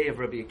the day of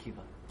Rabbi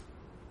Akiva?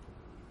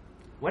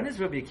 When is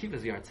Rabbi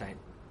Akiva's yard site?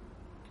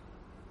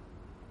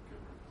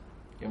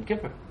 Yom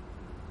Kippur.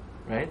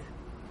 Right?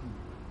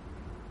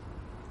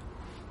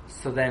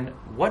 So then,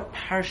 what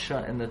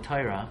parsha in the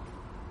Torah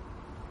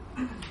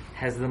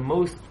has the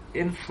most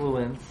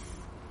influence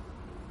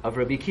of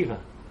Rabbi Akiva?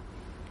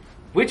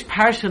 Which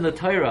parsha in the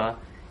Torah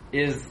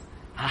is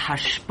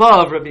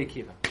hashpa of Rabbi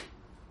Akiva?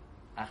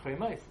 Acharei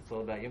Mos. It's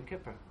all about Yom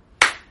Kippur.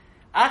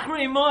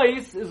 Acharei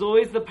Mos is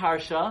always the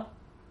parsha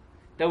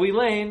that we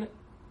lane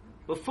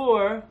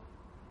before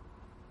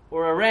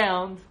or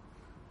around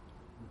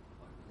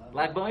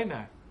Lag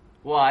BaOmer.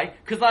 Why?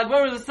 Because Lag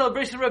BaOmer is a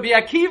celebration of Rabbi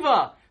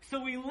Akiva.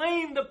 So we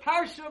lane the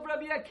parsha of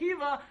Rabbi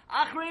Akiva,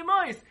 Acharei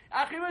Mos.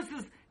 Acharei Mos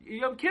is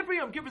Yom Kippur.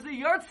 Yom Kippur is the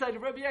yard site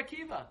of Rabbi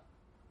Akiva.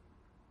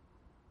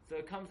 So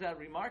it comes out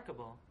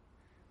remarkable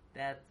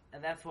that,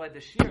 and that's why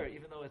the shir,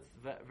 even though it's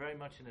very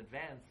much in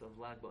advance of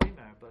Lag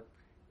BaOmer, but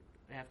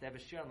we have to have a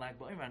shir on Lag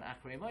BaOmer and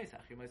Acharei Mos.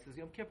 Acharei Mos is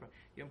Yom Kippur.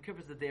 Yom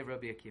Kippur is the day of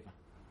Rabbi Akiva.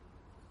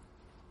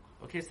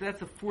 Okay, so that's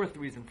the fourth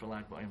reason for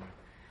Lag BaOmer.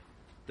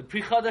 The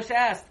Pri Chadash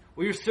asked,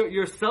 well,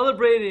 you're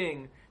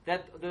celebrating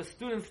that the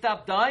students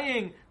stopped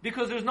dying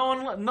because there's no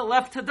one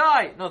left to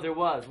die. No, there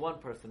was one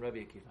person, Rabbi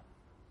Akiva.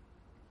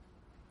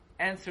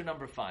 Answer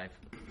number 5.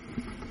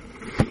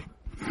 Woman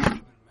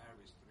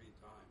marries 3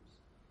 times.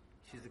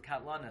 She's a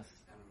katlanis.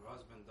 And her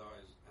husband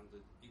dies, and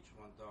each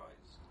one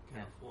dies. Can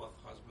Yeah. a 4th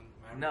husband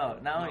marry No,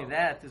 her? not only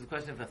that, there's a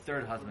question if a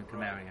 3rd husband can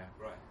marry her.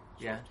 Right.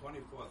 So Yeah. if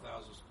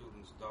 24,000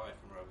 students die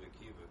from Rabbi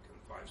Akiva, can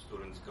 5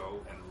 students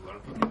go and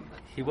learn from him?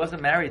 He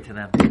wasn't married to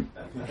them. Yeah,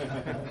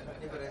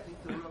 but I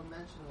think the Rav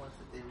mentioned once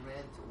that they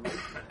ran away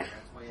from him.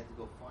 That's why he had to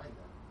go find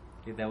them.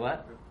 You know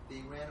what?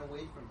 They ran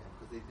away from him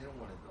because they didn't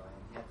want to die,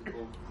 and he had to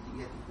go.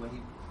 When he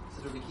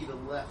said Rabbi Akiva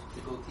left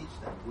to go teach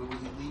them, where was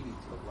he leaving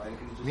to? Why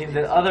couldn't he just? You mean stay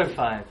the with other them?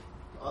 5?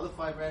 The other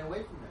 5 ran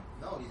away from him.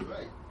 No, he's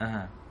right.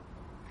 Uh-huh.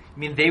 You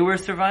mean they were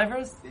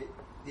survivors?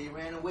 They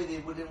ran away. They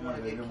didn't want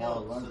to get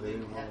killed, so they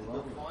had to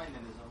go find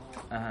them. There's a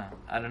whole. Uh-huh.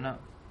 I don't know.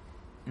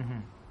 Mm-hmm.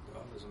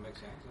 Well, doesn't make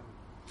sense.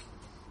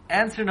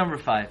 Answer number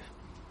 5.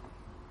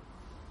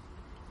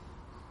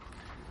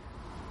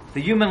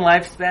 The human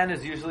lifespan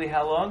is usually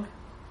how long?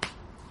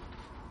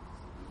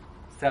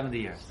 70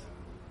 years.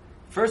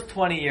 First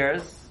 20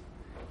 years,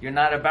 you're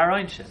not a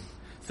baroinshin.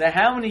 So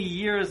how many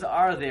years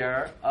are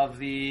there of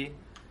the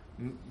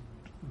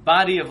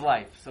body of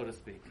life, so to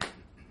speak?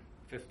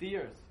 50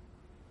 years.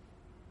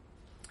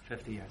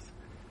 50 years.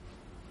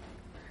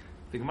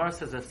 The Gemara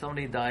says that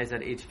somebody dies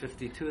at age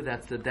 52,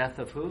 that's the death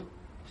of who?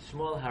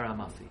 Shmuel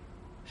Haramasi.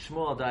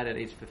 Shmuel died at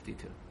age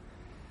 52.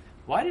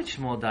 Why did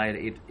Shmuel die at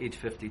age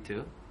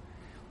 52?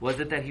 Was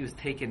it that he was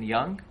taken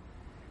young?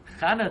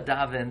 Chana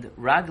davened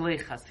raglei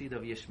chasid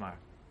of Yishmar.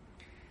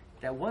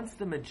 That once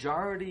the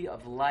majority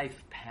of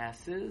life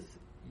passes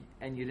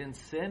and you didn't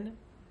sin,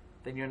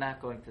 then you're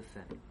not going to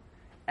sin.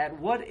 At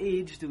what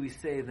age do we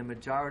say the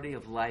majority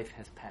of life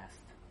has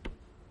passed?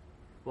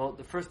 Well,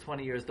 the first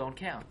 20 years don't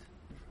count.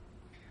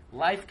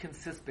 Life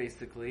consists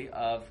basically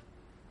of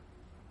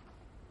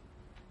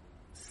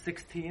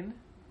 16,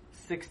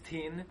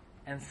 16,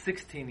 and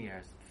 16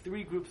 years.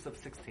 3 groups of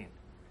 16.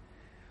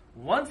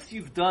 Once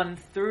you've done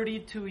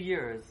 32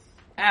 years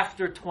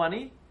after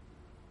 20,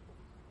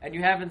 and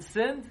you haven't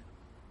sinned,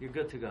 you're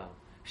good to go.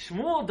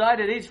 Shmuel died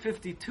at age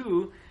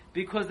 52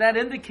 because that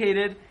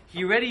indicated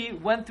he already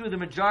went through the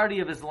majority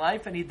of his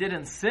life and he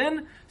didn't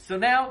sin, so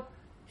now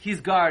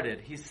he's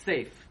guarded, he's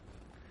safe.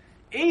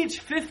 Age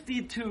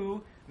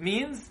 52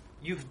 means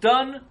you've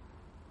done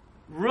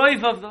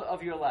roiv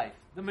of your life.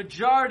 The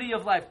majority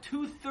of life,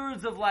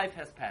 2/3 of life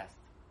has passed.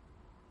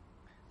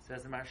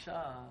 Says the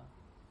Marsha,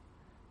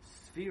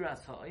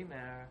 Sfiras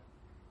HaOmer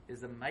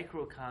is a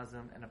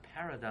microcosm and a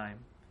paradigm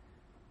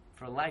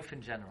for life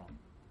in general.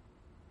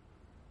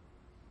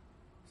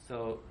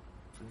 So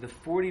the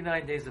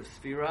 49 days of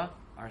Sfira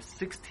are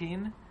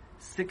 16,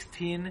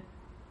 16,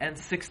 and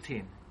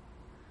 16.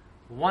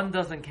 One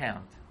doesn't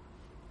count.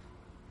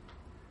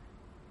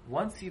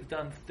 Once you've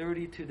done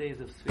 32 days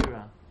of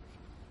Sfira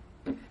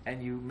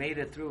and you made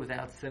it through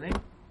without sinning,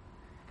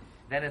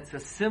 then it's a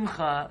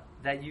simcha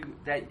that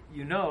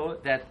you know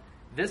that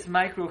this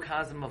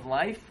microcosm of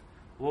life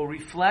will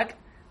reflect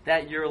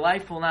that your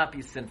life will not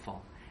be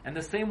sinful. And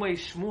the same way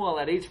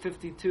Shmuel at age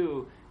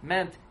 52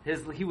 meant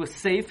he was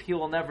safe, he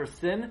will never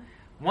sin.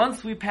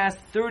 Once we pass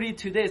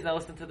 32 days, now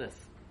listen to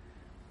this.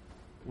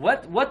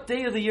 What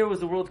day of the year was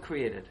the world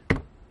created?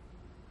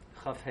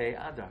 Chavhei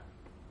Adar.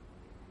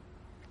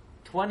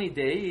 20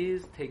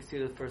 days takes you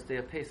to the first day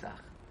of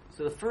Pesach.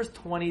 So the first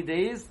 20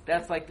 days,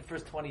 that's like the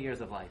first 20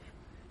 years of life.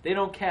 They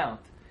don't count.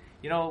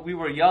 We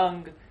were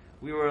young,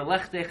 we were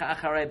Lechdech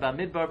Acharei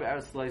Bamidbar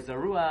Be'eretz Lo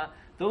Zarua.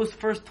 Those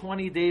first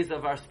 20 days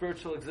of our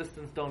spiritual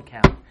existence don't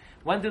count.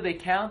 When do they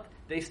count?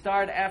 They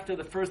start after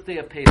the first day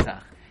of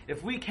Pesach.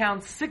 If we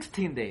count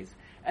 16 days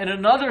and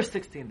another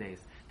 16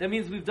 days, that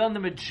means we've done the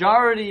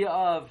majority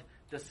of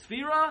the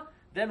Sfira,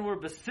 then we're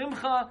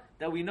besimcha,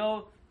 that we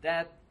know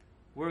that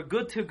we're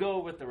good to go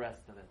with the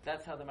rest of it.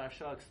 That's how the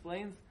Marsha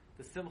explains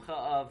the simcha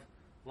of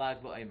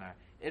Lag BaOmer.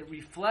 It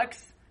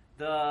reflects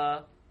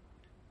the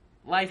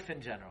life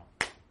in general.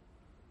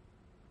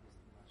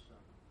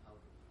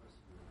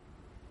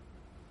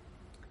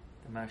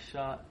 The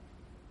Marsha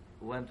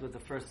went with the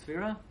first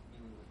Sfira?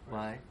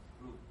 Why?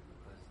 Group,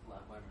 because Lag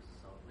BaOmer is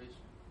a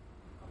celebration.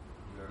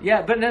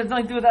 Yeah, but it has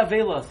nothing to do with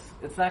Avelos.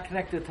 It's not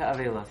connected to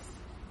Avelos.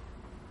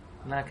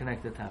 Not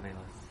connected to Avelos.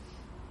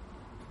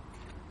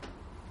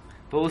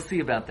 But we'll see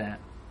about that.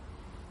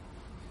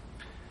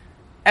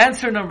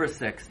 Answer number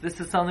 6. This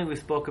is something we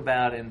spoke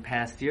about in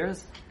past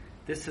years.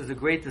 This is a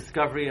great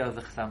discovery of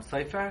the Chassam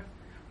Sofer,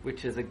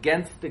 which is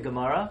against the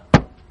Gemara.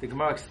 The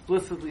Gemara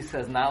explicitly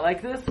says not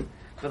like this,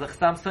 but the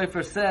Chassam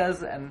Sofer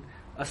says and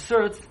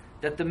asserts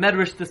that the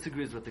Medrash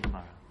disagrees with the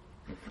Gemara.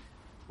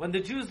 When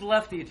the Jews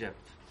left Egypt,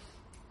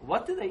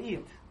 what did they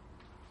eat?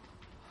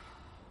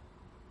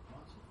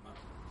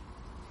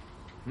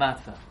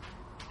 Matzah.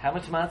 How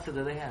much matzah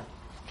did they have?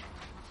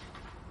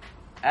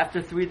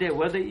 After 3 days,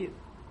 what did they eat?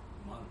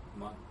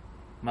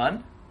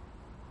 Mun?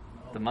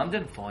 The mun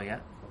didn't fall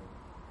yet.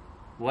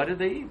 What did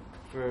they eat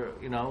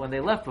when they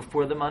left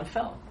before the mun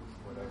fell?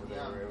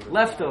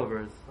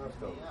 Leftovers.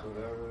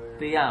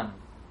 The yams.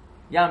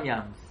 Yams.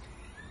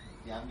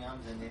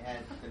 Yams, and they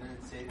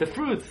had the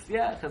fruits.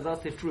 Yeah,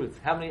 Chazal say fruits.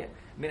 How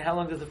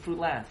long does a fruit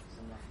last?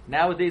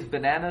 Nowadays,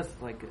 bananas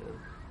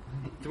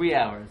 3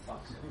 hours.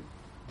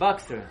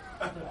 Boxer.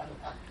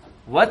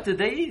 What did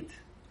they eat?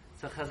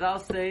 So Chazal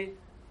say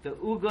the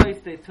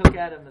ugois they took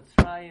out of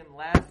Mitzrayim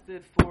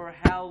lasted for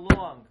how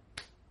long?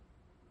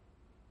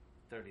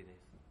 30 days.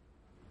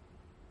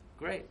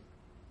 Great.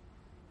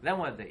 Then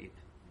what did they eat?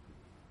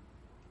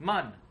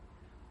 Man.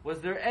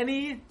 Was there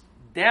any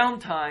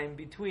downtime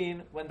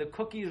between when the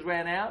cookies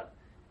ran out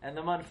and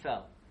the man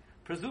fell?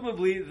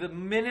 Presumably, the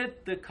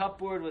minute the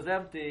cupboard was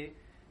empty,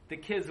 the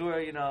kids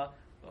were,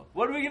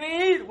 what are we going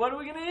to eat? What are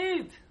we going to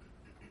eat?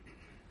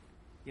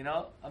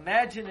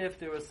 Imagine if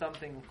there was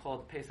something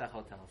called Pesach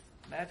hotels.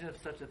 Imagine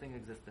if such a thing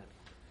existed.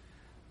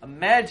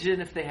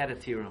 Imagine if they had a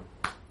tea room.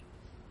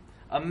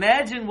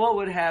 Imagine what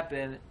would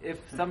happen if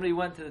somebody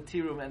went to the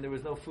tea room and there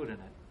was no food in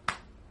it.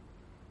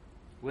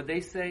 Would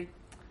they say,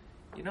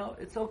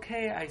 it's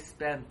okay I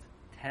spent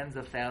tens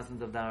of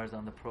thousands of dollars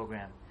on the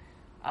program.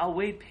 I'll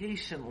wait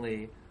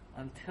patiently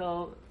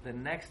until the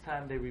next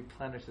time they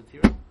replenish the tea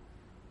room?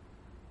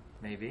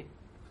 Maybe.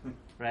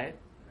 Right?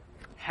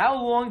 How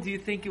long do you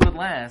think it would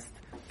last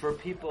for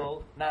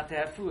people not to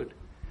have food?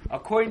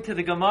 According to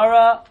the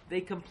Gemara,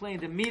 they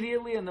complained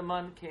immediately and the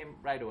man came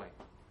right away.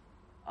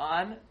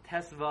 On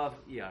Tesvav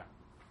Iyar.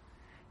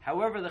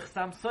 However, the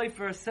Chassam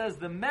Sofer says,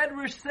 the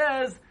Medrash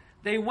says,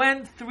 they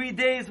went 3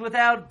 days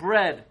without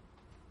bread.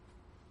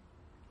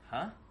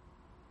 Huh?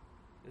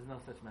 There's no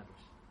such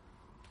Medrash.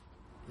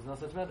 There's no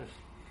such Medrash.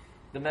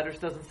 The Medrash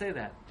doesn't say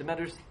that.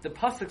 The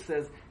Pasuk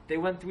says, they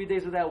went 3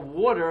 days without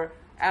water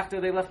after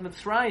they left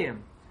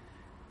Mitzrayim.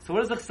 So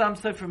what does the Chassam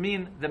Sofer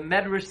mean? The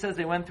Medrash says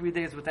they went 3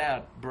 days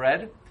without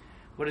bread.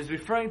 What he's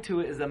referring to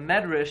is a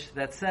Medrash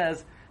that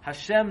says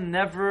Hashem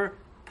never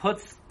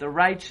puts the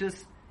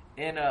righteous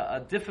in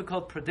a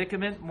difficult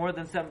predicament more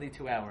than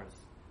 72 hours.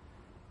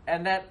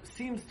 And that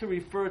seems to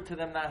refer to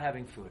them not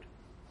having food.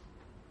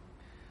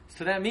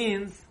 So that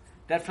means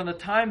that from the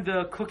time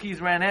the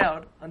cookies ran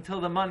out until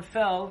the man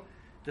fell,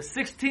 the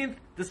 16th,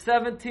 the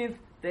 17th,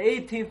 the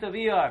 18th of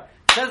Iyar,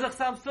 Says the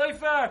Chassam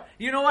Sofer,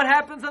 you know what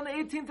happens on the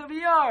 18th of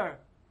Iyar?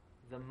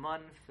 The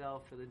man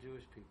fell for the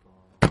Jewish people.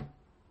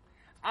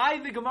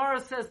 The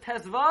Gemara says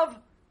Tezvav,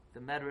 the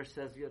Medrash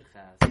says Yud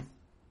Chas.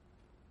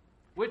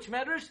 Which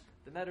Medrash?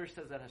 The Medrash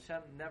says that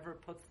Hashem never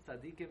puts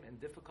tzaddikim in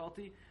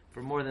difficulty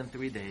for more than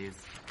 3 days.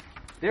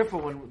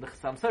 Therefore, when the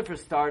Chassam Sofer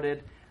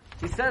started,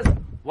 he says,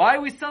 why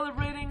are we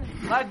celebrating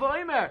Lag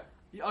BaOmer?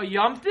 A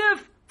Yom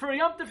Tif? For a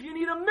Yom Tif you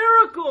need a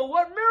miracle.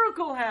 What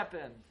miracle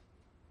happened?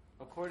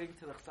 According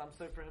to the Chassam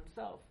Sofer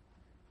himself,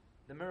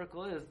 the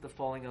miracle is the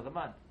falling of the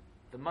man.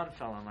 The man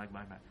fell on Lag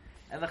BaOmer.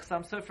 And the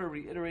Chassam Sofer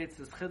reiterates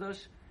his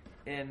Chiddush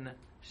in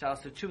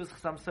Shalas Tshuvas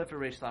Chassam Sofer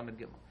Reish Lamed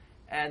Gimel.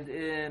 And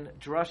in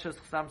Drashas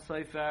Chassam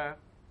Sofer,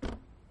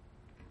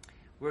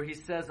 where he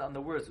says on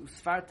the words,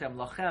 Usfartem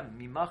lachem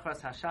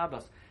mimachras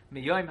hashabas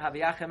miyoim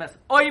haviyachem es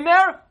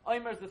oimer.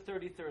 Oimer is the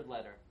 33rd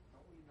letter.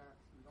 We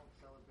don't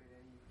celebrate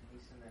any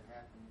Nisan that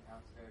happened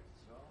outside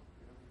Yisrael.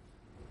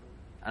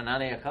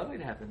 Ananei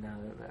HaKavod happened down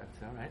there,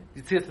 right?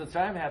 Yitzias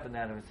Mitzrayim happened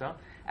down there, so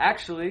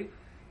actually,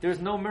 there's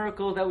no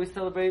miracle that we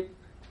celebrate.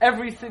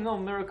 Every single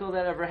miracle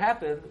that ever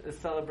happened is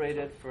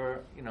celebrated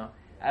for, we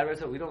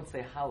don't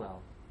say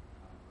Hallel.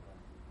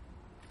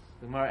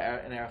 The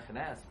Gemara in Erech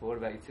asked, but what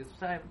about Yitzias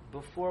Mitzrayim?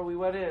 Before we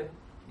went in,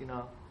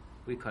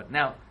 we could.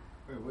 Now,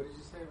 Wait, what did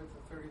you say about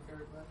the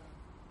 33rd letter?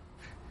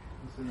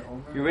 It's in the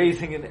Omer? you're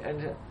raising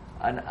a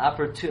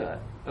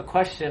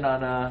question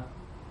on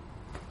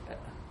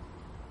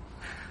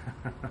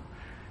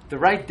the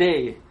right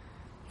day.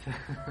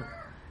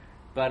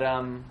 But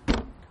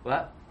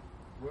what?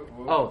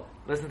 Oh,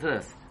 listen to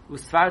this.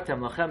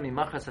 Usfartem lachem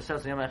mimachras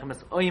hashas v'yom ha'echem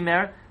es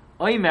oimer.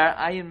 Oimer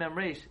ayin mem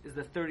reish is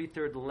the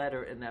 33rd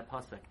letter in that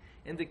pasuk,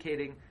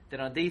 indicating that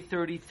on day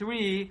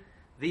 33,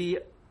 the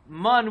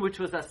man which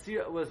was an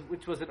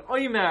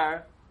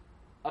oimer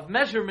of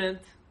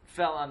measurement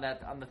fell on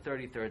the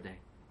 33rd day.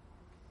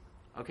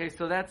 Okay,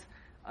 so that's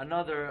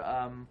another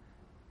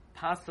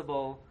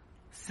possible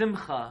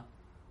simcha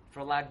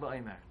for Lag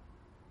BaOmer.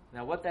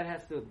 Now, what that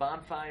has to do with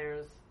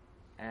bonfires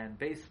and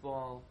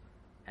baseball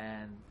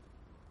and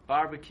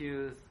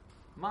barbecues,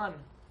 man.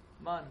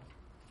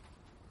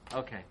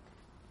 Okay.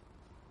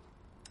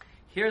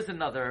 Here's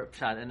another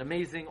pshat, an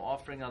amazing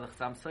offering on the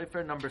Chassam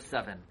Sofer, number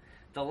 7.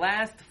 The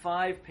last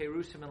 5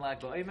 perushim in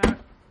Lag BaOmer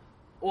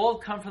all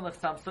come from the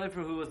Chassam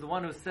Sofer, who was the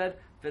one who said,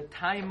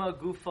 "V'taima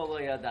gufa lo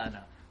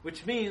yadana,"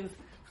 which means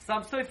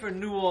Chassam Sofer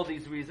knew all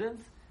these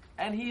reasons,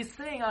 and he's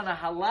saying on a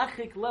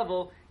halachic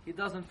level, he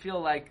doesn't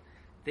feel like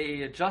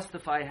they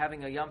justify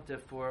having a Yom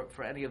Tov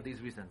for any of these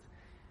reasons.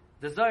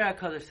 The Zohar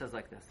HaKadosh says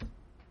like this.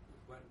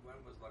 When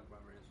was Lag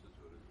BaOmer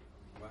instituted?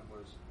 When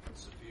was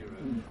Sephira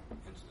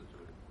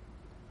instituted?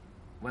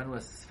 When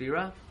was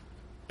Sphira?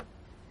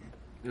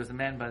 There was a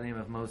man by the name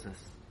of Moses.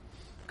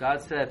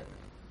 God said,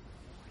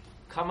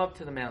 come up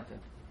to the mountain.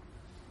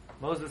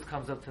 Moses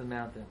comes up to the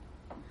mountain.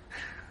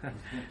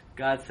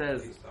 God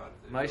says,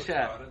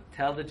 Moshe,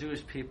 tell the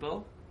Jewish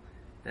people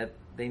that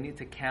they need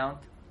to count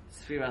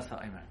Sfiras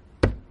HaOmer.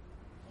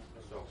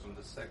 So from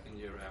the second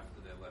year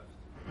after they left.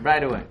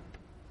 Right away.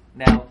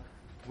 Now,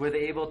 were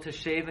they able to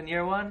shave in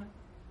year 1?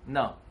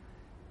 No.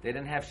 They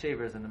didn't have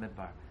shavers in the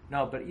Midbar.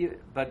 No,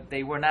 but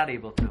they were not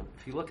able to.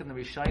 If you look in the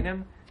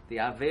Rishonim, the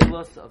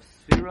Avelos of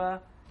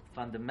Sfira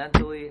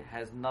fundamentally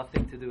has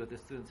nothing to do with the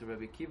students of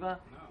Rabbi Akiva. No.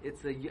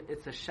 It's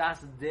a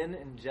Shas Din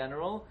in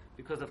general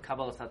because of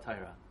Kabbalah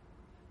Satira.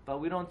 But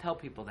we don't tell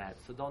people that,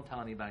 so don't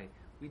tell anybody.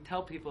 We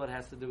tell people it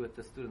has to do with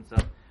the students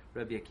of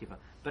Rabbi Akiva.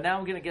 But now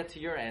I'm going to get to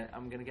your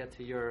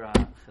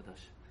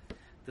Chiddush.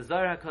 The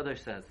Zohar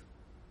HaKadosh says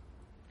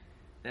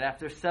that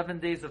after 7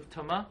 days of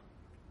Tumah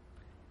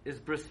is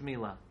Bris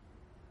Milah.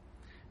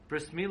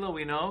 Bris Milah,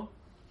 we know,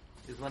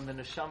 is when the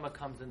neshama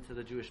comes into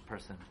the Jewish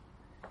person.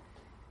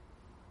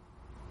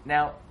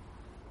 Now,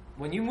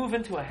 when you move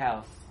into a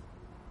house,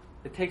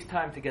 it takes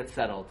time to get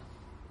settled.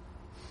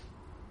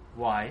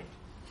 Why?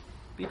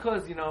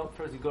 Because,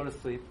 first you go to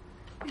sleep,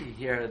 you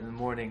hear in the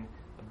morning,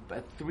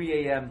 at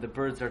 3 a.m. the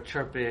birds are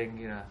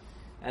chirping,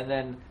 and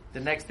then the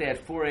next day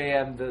at 4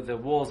 a.m. the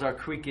walls are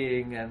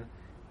creaking, and,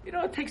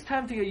 it takes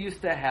time to get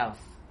used to a house.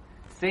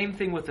 Same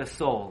thing with the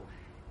soul.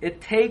 It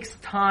takes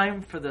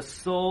time for the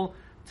soul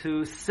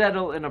to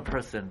settle in a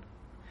person.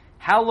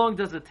 How long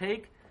does it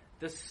take?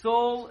 The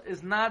soul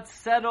is not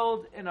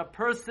settled in a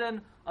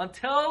person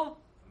until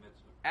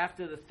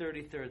after the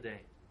 33rd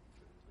day.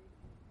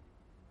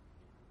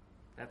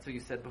 That's what you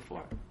said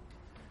before.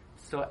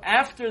 So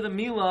after the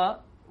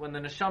Milah, when the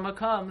neshama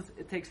comes,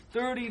 it takes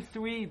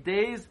 33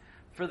 days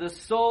for the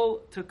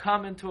soul to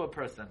come into a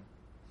person.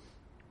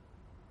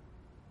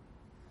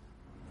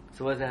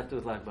 So what does that have to do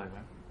with Lag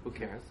BaOmer? Who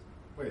cares?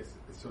 Wait,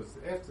 so it's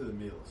after the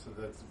meal, so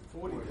that's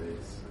 40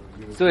 days.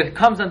 So it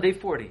comes on day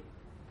 40.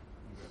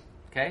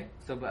 Okay?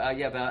 So, but I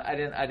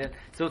didn't.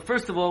 So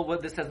first of all,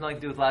 what this has nothing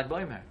to do with Lag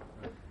BaOmer.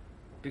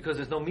 Because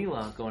there's no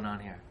Milah going on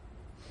here.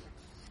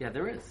 Yeah,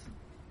 there is.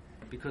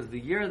 Because the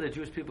year the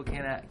Jewish people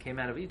came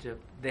out of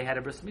Egypt, they had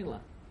a Bris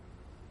Milah.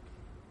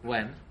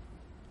 When?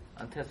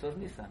 On Tesvav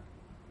Nisan.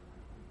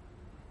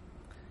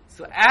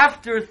 So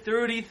after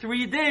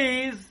 33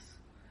 days,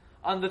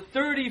 on the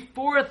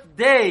 34th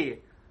day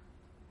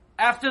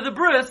after the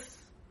bris,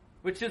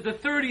 which is the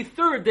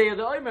 33rd day of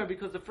the Omer,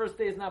 because the first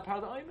day is not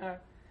part of the Omer,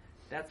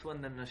 that's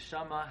when the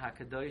Neshama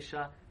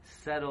HaKadosha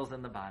settles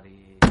in the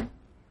body.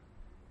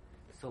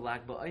 So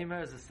Lag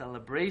BaOmer is a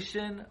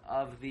celebration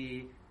of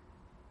the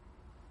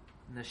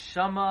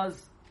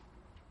Neshama's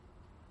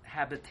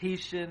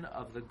habitation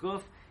of the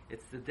Guf.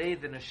 It's the day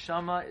the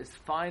Neshama is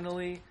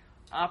finally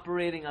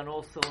operating on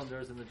all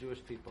cylinders in the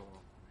Jewish people.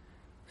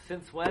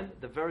 Since when?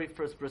 The very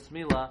first Bris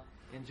Milah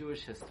in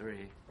Jewish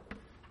history.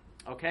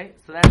 Okay?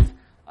 So that's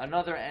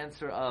another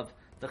answer of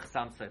the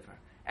Chassam Sofer.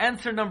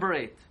 Answer number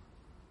 8.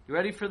 You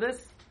ready for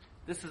this?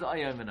 This is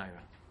Ayom and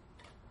Ira.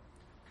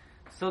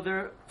 So there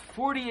are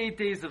 48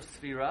 days of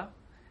Sfira,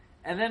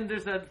 and then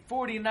there's a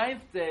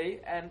 49th day,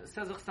 and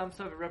says the Chassam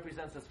Sofer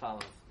represents as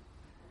follows.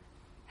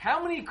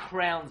 How many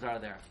crowns are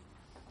there?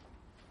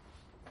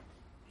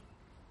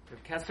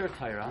 There's Keser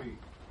Torah.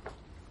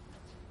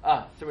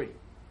 3.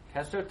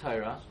 Keser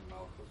Torah.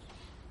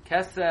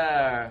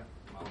 Keser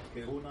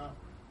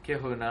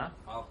Kehuna.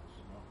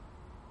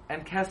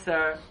 And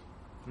Keser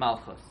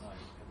Malchus.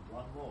 And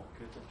one more,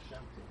 Keter Shem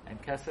Tov.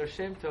 And Keser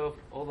Shem Tov,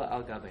 Ola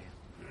Al Gabeim.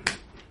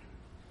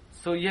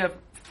 So you have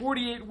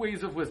 48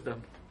 ways of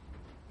wisdom.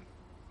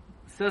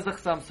 Says the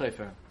Chassam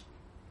Sofer.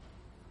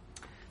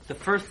 The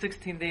first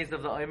 16 days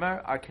of the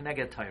Omer are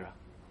Keneged Torah.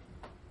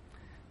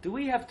 Do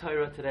we have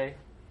Torah today?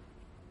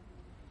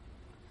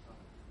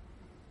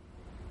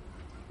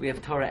 We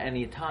have Torah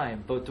any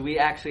time, but do we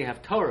actually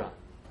have Torah?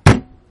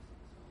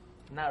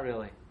 Not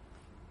really.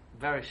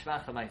 Very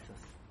shvach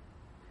hamaisos.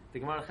 The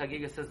Gemara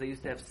Chagiga says they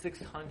used to have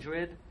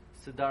 600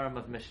 Siddharim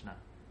of Mishnah.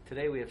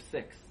 Today we have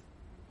 6.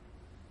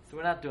 So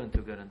we're not doing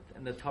too good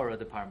in the Torah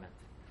department.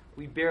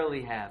 We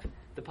barely have.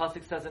 The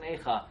pasuk says in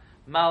Eicha,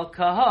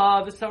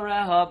 Malkaha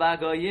v'sareha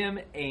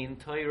b'agoyim ein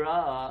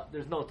Torah.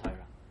 There's no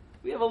Torah.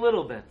 We have a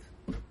little bit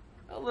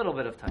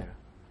of Torah.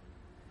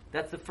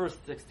 That's the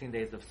first 16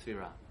 days of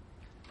Sfira.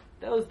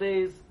 Those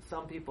days,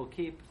 some people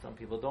keep, some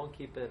people don't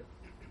keep it.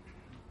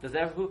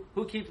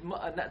 Who keeps?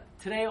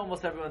 Today,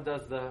 almost everyone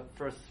does the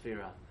first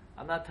Sfira.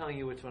 I'm not telling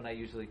you which one I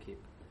usually keep,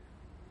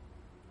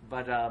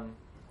 but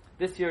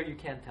this year you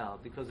can't tell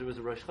because there was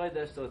a Rosh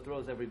Chodesh, so it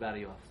throws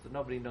everybody off. So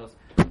nobody knows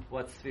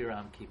what Sfira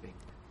I'm keeping.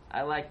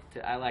 I like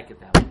it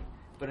that way.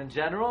 But in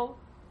general,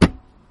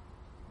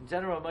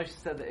 Moshe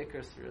said the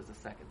Ikar Sfira is the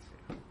second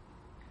Sfira.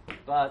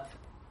 But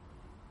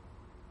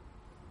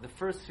the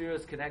first Sfira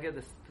is Keneged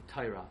the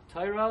Torah.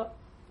 Torah,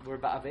 we're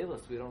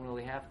Ba'avelos. We don't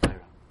really have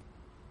Torah.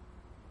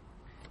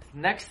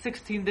 Next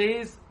 16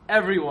 days,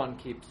 everyone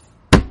keeps.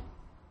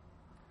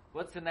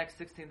 What's the next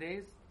 16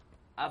 days?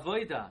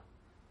 Avoida.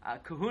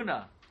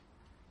 Kahuna.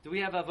 Do we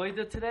have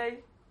Avoida today?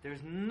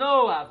 There's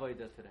no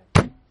Avoida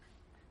today.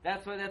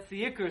 That's why that's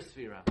the Ikar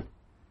Sfira.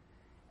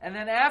 And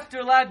then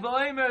after Lag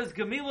BaOmer is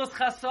Gemilos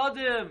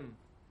Chasodim.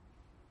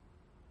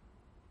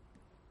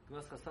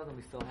 Gemilos Chasodim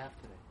we still have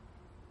today.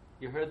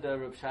 You heard the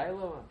Reb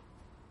Shiloh?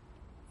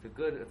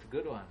 It's a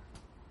good one.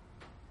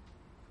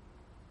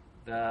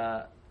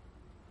 The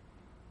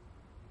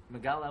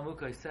Megal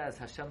Amukai says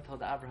Hashem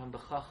told Abraham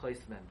b'cha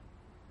choismen.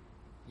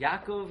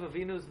 Yaakov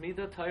Avinu's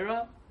Midah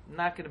Torah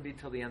not going to be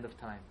till the end of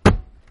time.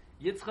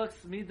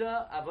 Yitzchak's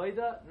Midah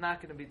Avoida not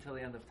going to be till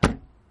the end of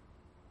time.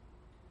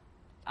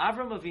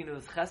 Avram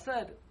Avinu's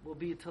Chesed will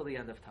be till the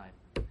end of time.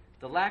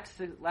 The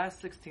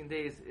last 16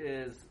 days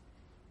is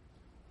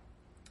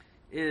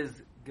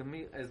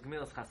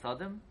Gemilas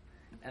Chasadim,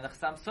 and the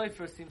Chassam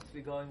Sofer seems to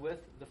be going with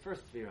the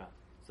first Sfira.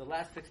 So the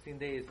last 16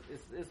 days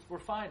is we're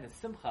fine. It's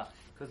Simcha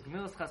because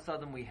Gemilas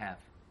Chasadim we have,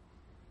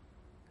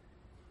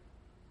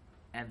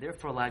 and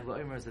therefore Lag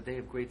BaOmer is a day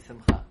of great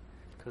Simcha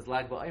because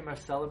Lag BaOmer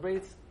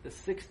celebrates the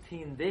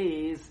 16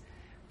 days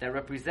that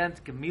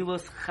represent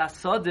Gemilas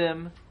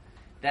Chasadim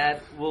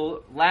that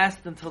will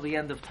last until the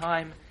end of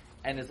time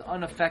and is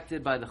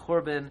unaffected by the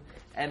Churban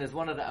and is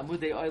one of the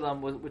Amudei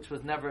Olam which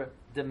was never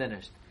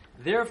diminished.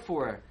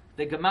 Therefore,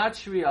 the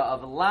Gematria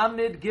of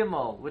Lamed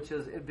Gimel, which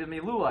is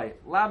B'miluai,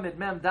 Lamed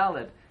Mem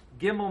Daled,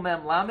 Gimel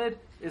Mem Lamed,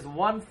 is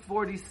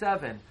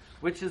 147,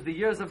 which is the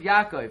years of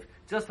Yaakov.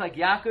 Just like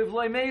Yaakov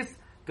lo meis,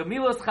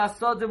 Gemilos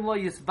Chasodim lo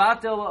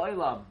yisbatel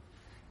olam.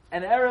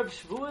 And Erev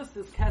Shavuos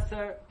is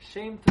Keser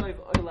Shem Tov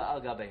Oila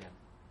Al Gabeim.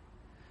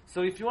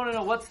 So if you want to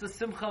know what's the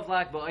Simcha of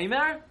Lag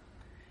BaOmer,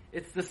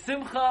 it's the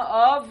Simcha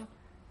of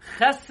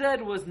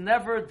Chesed was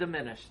never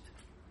diminished.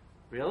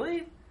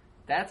 Really?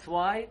 That's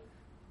why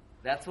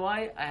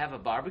I have a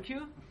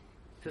barbecue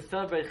to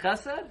celebrate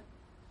Chesed,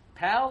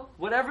 pal.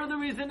 Whatever the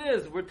reason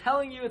is, we're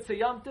telling you it's a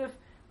Yom Tif,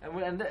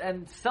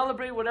 and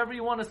celebrate whatever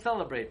you want to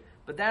celebrate.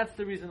 But that's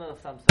the reason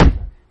of the Chassam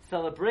Sofer.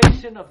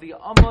 Celebration of the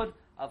Amud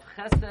of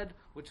Chesed,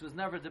 which was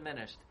never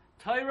diminished.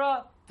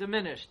 Torah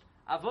diminished,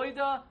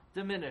 Avoida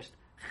diminished,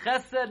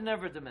 Chesed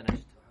never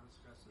diminished. So how does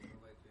Chesed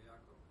relate to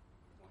Yaakov?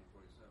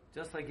 147.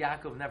 Just like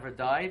Yaakov never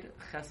died,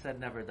 Chesed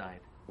never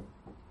died.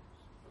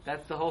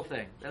 That's the whole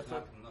thing. That's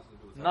what.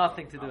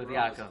 Nothing to do with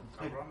Yaakov.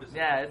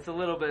 Yeah, it's a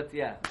little bit,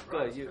 yeah.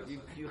 Good.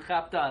 You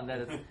chapped on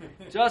that.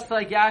 It's just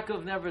like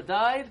Yaakov never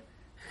died,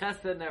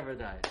 Chesed never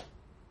died.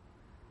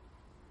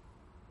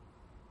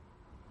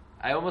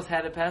 I almost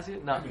had it pass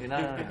you. No, you're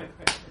not. No.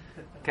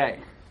 Okay,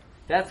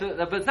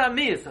 but it's not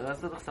me. So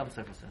that's what the Chassam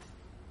Sofer says.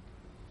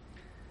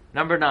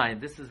 Number 9.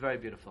 This is very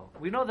beautiful.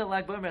 We know that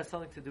Lag BaOmer has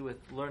something to do with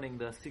learning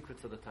the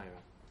secrets of the Torah.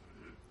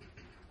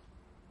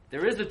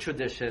 There is a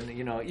tradition,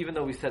 even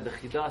though we said the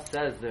Chidah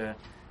says there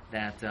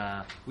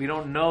that we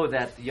don't know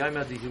that the Yom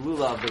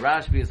HaHilula of the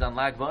Rashbi is on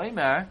Lag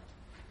BaOmer,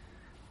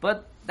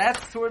 but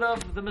that's sort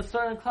of the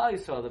Masorah and Klal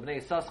Yisrael. The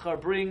Bnei Yissaschar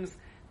brings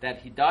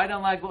that he died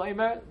on Lag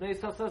BaOmer. The Bnei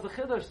Yissaschar says the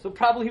Chiddush, so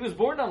probably he was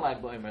born on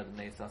Lag BaOmer.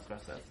 The Bnei Yissaschar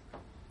says,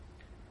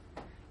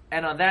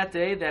 and on that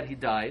day that he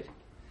died,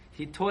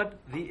 he taught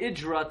the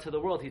Ijra to the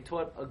world. He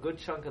taught a good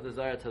chunk of the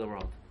Zohar to the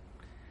world.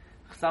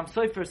 Chassam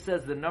Sofer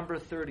says the number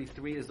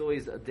 33 is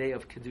always a day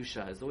of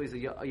Kedusha. It's always a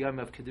Yom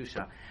of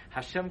Kedusha.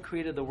 Hashem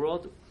created the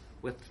world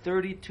with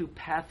 32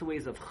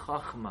 pathways of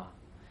Chachma.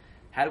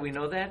 How do we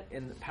know that?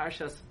 In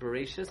Parshas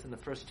Bereshis, in the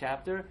first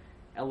chapter,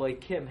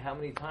 Eloikim, how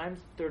many times?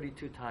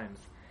 32 times.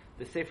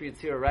 The Sefer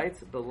Yetzirah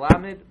writes,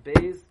 Belamed,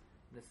 Beis,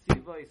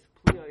 Nesivois,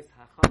 Pliois,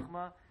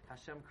 HaChachma,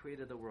 Hashem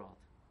created the world.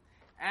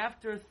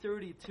 After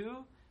 32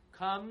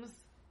 comes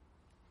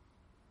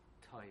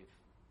Toiv.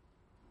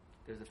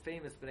 There's a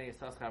famous Bnei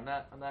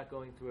Yissaschar. I'm not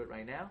going through it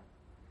right now,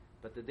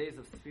 but the days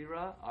of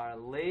Sfira are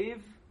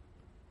Leiv,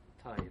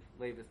 Toiv.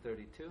 Leiv is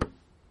 32,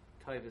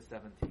 Toiv is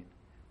 17.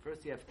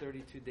 First you have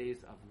 32 days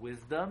of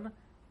wisdom.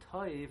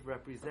 Toiv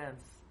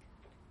represents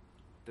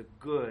the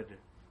good,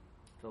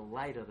 the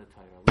light of the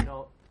Torah. We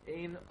know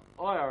Ein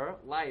Or,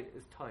 light,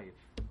 is Toiv.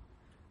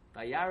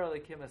 Vayara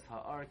Lekim es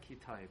Ha'ar ki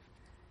Toiv.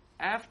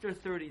 After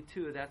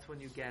 32, that's when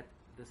you get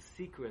the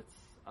secrets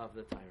of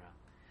the Torah.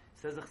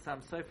 Says the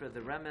Chassam Sofer, the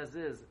remez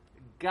is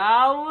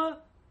Gal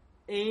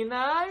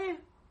Einai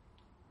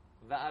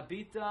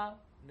Va'abita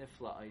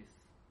Nifla'is.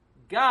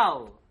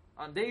 Gal,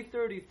 on day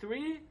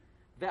 33,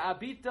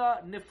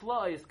 Va'abita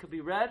Nifla'is could be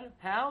read,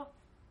 how?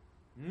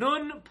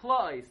 Nun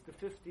Pla'is,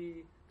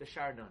 the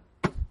Shar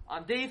Nun.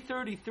 On day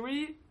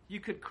 33, you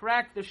could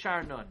crack the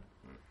Shar Nun.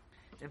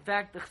 In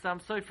fact, the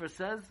Chassam Sofer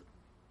says,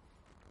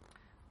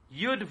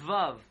 Yud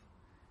Vav,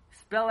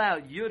 spell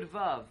out Yud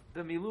Vav,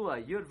 the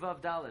Milua, Yud Vav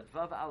Dalet,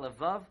 Vav Aleph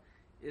Vav,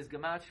 is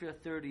Gematria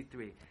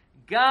 33.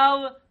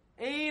 Gal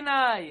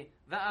Einai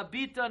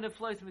Va'abita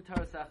Niflois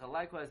Mitarasacha.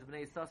 Likewise,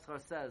 Bnei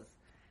Yissaschar says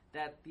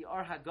that the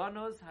Or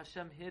Haganos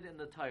Hashem hid in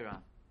the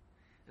Torah.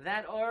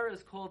 That Or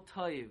is called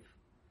Toiv.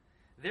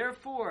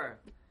 Therefore,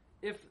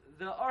 if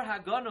the Or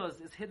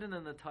Haganos is hidden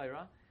in the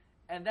Torah,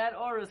 and that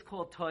Or is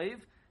called Toiv,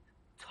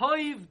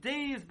 Toiv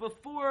days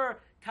before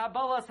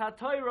Kabbalas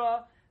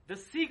HaTorah, the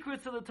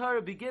secrets of the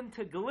Torah begin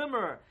to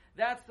glimmer.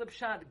 That's the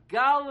Pshat.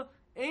 Gal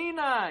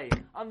Einai.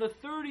 On the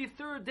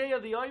 33rd day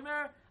of the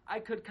Omer, I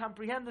could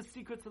comprehend the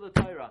secrets of the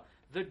Torah.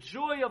 The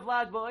joy of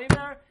Lag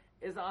BaOmer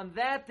is on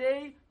that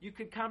day, you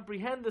could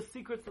comprehend the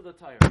secrets of the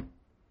Torah.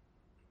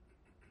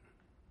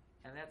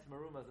 And that's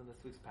Marumas in this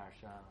week's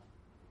Parsha.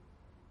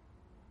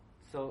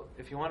 So,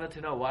 if you wanted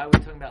to know why we're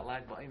talking about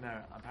Lag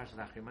BaOmer on Parshas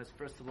Acharei,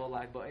 first of all,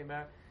 Lag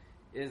BaOmer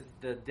is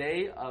the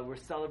day we're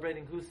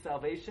celebrating whose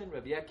salvation?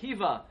 Rabbi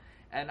Akiva.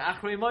 And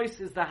Acharei Mos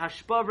is the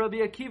Hashpah of Rabbi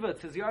Akiva.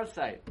 It's his yard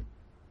site.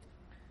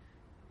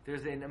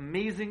 There's an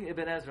amazing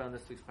Ibn Ezra on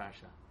this week's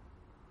Parsha.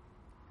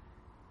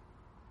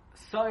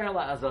 Sa'ir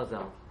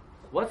la'azazel.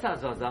 What's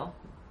Azazel?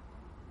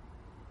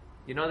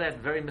 You know that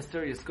very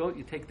mysterious goat?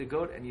 You take the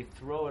goat and you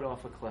throw it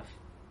off a cliff.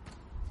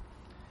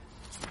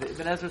 The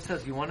Ibn Ezra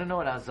says, you want to know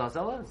what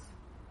Azazel is?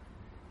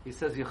 He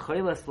says,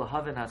 Yechoiles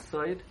lahavin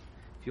hasoid.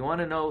 If you want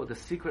to know the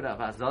secret of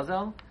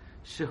Azazel,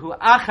 shehu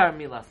achar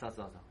milas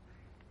Azazel.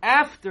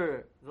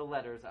 After the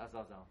letters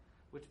Azazel.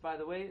 Which, by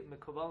the way,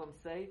 Mekubalim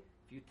say,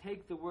 if you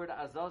take the word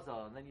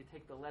Azazel and then you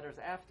take the letters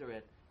after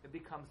it, it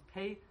becomes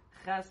Pei,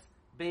 Ches,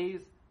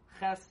 Beis,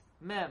 Ches,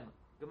 Mem,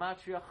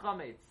 Gematria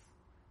Chametz,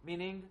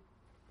 meaning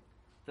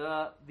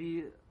the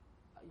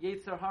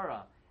Yetzer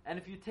Hara. And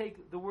if you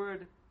take the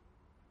word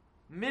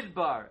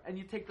Midbar and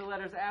you take the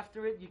letters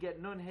after it, you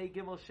get Nun, Hey,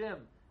 Gimel, Shim,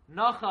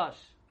 Nachash.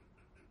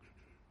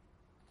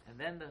 And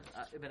then the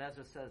Ibn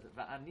Ezra says,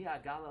 Va'ani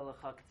agala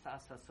lecha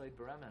k'tzas hasoid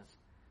beremes.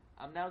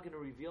 I'm now going to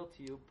reveal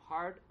to you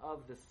part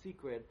of the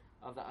secret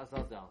of the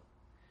Azazel.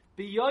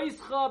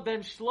 B'yoischa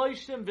ben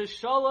shloishim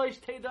v'shalosh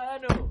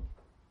teida'enu.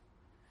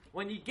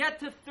 When you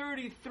get to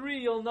 33,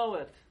 you'll know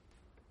it.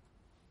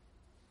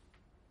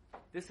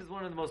 This is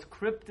one of the most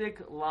cryptic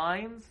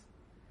lines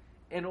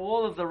in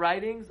all of the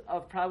writings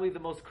of probably the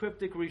most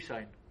cryptic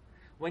Rishain.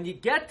 When you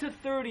get to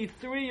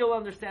 33, you'll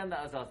understand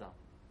the Azazel.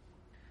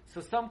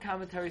 So some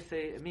commentaries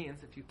say it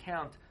means if you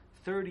count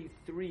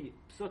 33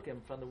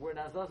 psukim from the word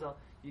Azazel,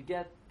 you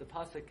get the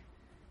pasuk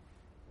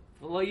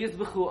V'lo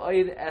yizbechu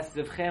oid es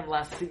zivchem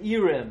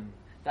lasi'irim.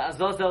 The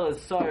Azazel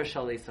is Sa'ir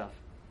Shal Esav.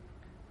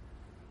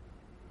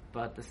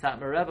 But the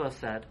Satmar Rebbe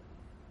said,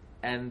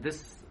 and this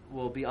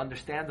will be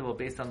understandable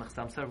based on the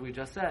Chassam Sofer we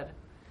just said,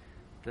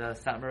 the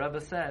Satmar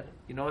Rebbe said,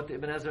 you know what the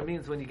Ibn Ezra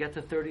means? When you get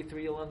to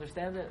 33, you'll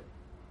understand it.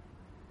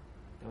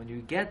 And when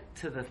you get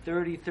to the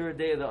 33rd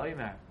day of the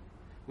Omer,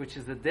 which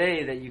is the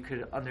day that you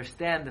could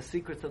understand the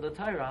secrets of the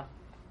Torah,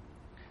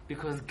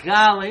 because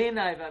Gal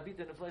Einai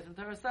V'abita Neflois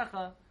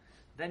T'Torasecha,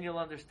 then you'll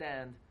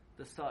understand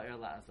the Sa'ir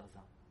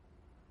La'azazah.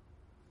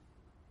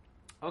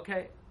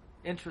 Okay,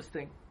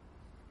 interesting.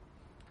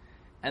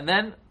 And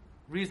then,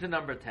 reason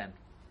number 10.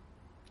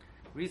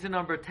 Reason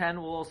number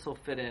 10 will also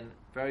fit in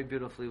very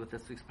beautifully with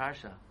this week's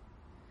Parsha.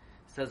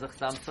 Says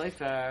Achsam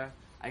Sofer,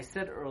 I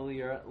said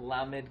earlier,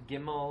 Lamed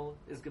Gimel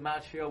is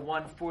Gematria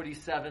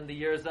 147, the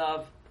years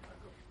of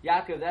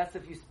Yaakov. That's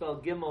if you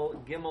spell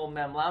Gimel, Gimel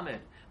Mem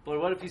Lamed. But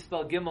what if you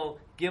spell Gimel,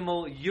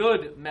 Gimel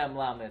Yud Mem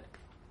Lamed?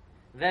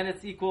 Then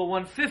it's equal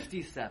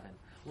 157.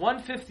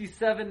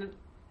 157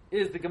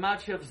 is the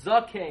Gematria of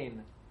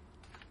Zakein.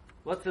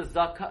 What's a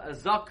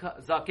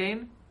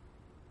Zakein?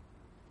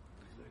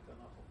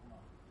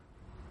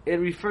 It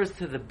refers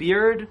to the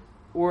beard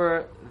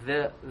or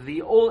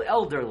the old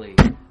elderly,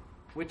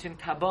 which in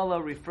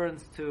Kabbalah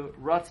refers to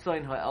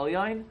Ratzoin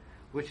HaElyon,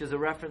 which is a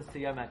reference to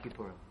Yom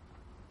Kippurim.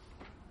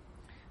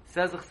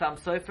 Says Chasam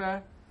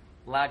Sofer,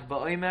 Lag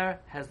BaOmer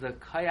has the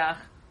Kayach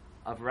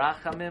of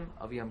Rachamim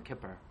of Yom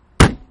Kippur.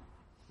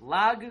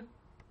 Lag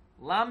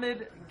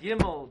Lamed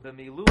Gimel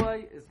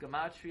B'Miluai is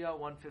Gematria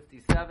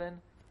 157.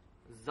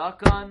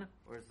 Zakan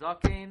or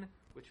Zakein,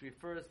 which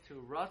refers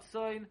to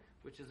Ratzoin,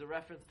 which is a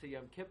reference to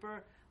Yom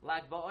Kippur.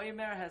 Lag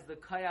BaOmer has the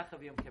Kayach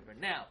of Yom Kippur.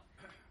 Now,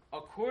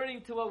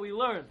 according to what we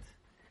learned,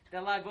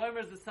 that Lag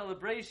BaOmer is the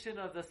celebration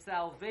of the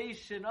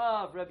salvation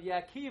of Rabbi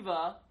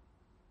Akiva,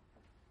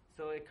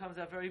 so it comes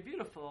out very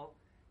beautiful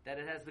that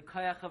it has the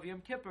Kayach of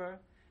Yom Kippur,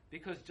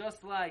 because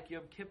just like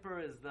Yom Kippur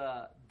is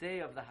the day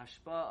of the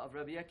Hashpah of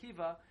Rabbi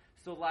Akiva,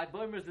 so Lag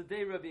BaOmer is the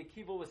day Rabbi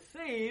Akiva was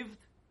saved,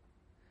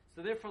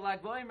 so therefore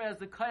Lag BaOmer has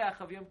the Kayach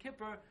of Yom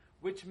Kippur,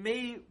 which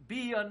may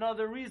be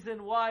another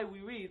reason why we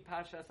read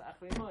Parshas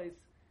Acharei Mois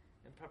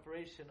in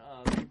preparation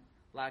of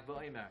Lag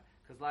BaOmer.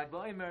 Because Lag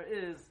BaOmer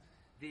is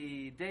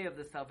the day of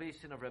the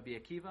salvation of Rabbi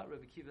Akiva.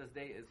 Rabbi Akiva's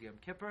day is Yom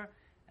Kippur,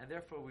 and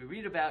therefore we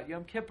read about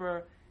Yom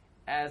Kippur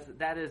as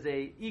that is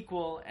a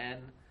equal and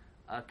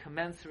a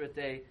commensurate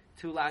day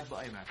to Lag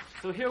BaOmer.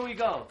 So here we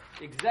go.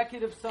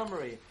 Executive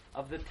summary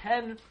of the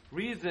 10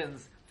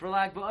 reasons for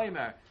Lag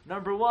BaOmer.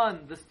 Number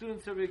 1, the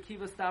students of Rabbi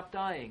Akiva stopped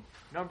dying.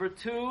 Number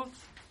 2,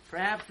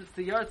 perhaps it's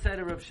the yahrzeit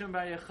of Rav Shimon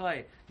Bar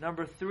Yochai.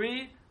 Number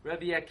 3,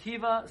 Rabbi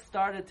Akiva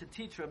started to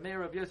teach Rabbi Meir,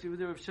 Rabbi Yossi,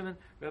 Rabbi Shimon,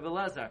 Rabbi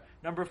Elazar.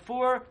 Number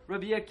 4,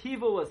 Rabbi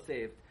Akiva was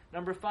saved.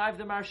 Number 5,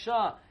 the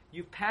Marsha.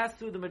 You've passed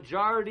through the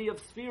majority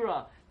of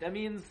Sphira.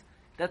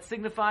 That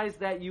signifies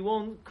that you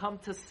won't come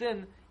to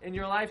sin in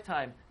your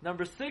lifetime.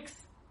 Number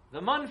 6,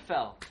 the Mun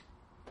fell.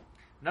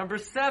 Number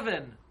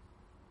 7,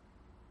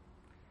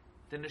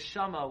 the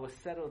Neshama was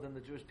settled in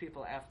the Jewish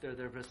people after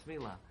their Bris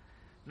Milah.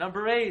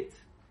 Number 8,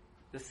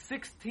 the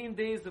 16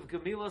 days of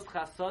Gemilas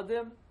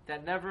Chasadim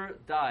that never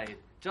died.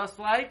 Just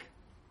like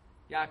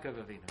Yaakov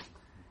Avinu.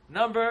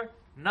 Number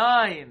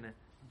 9,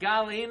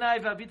 Gal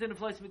Einai V'Abitin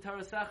V'Lois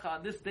Mitarasecha.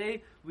 On this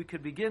day, we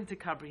could begin to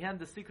comprehend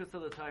the secrets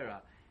of the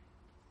Torah.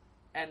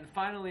 And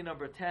finally,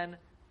 number 10,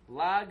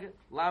 Lag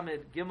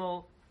Lamed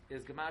Gimel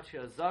is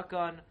Gematria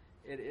Zakan.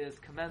 It is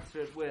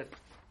commensurate with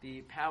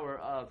the power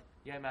of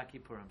Yom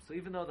Kippurim. So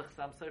even though the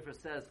Chasam Sofer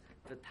says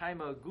the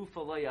Taima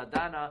Gufa Lo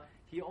Yadana,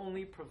 he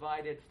only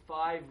provided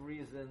 5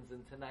 reasons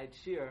in tonight's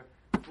shir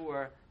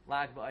for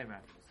Lag BaOmer.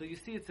 So you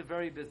see, it's a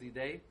very busy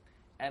day.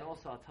 And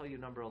also, I'll tell you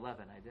number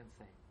 11. I didn't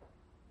say.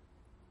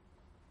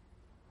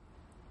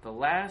 The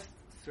last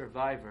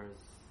survivors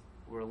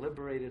were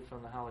liberated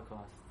from the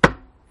Holocaust.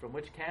 From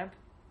which camp?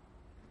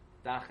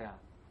 Dachau.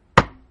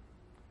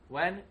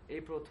 When?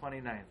 April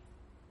 29th,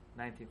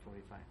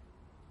 1945.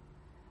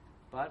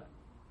 But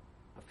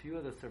a few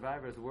of the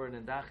survivors weren't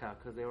in Dachau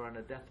because they were on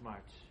a death march.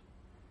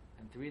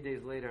 And 3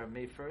 days later,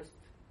 May 1st,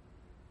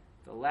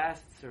 the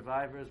last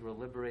survivors were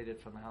liberated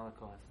from the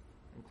Holocaust,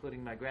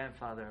 including my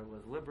grandfather, who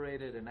was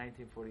liberated in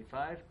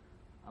 1945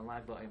 on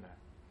Lag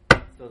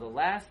BaOmer. So the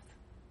last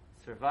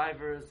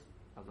survivors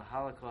of the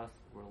Holocaust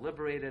were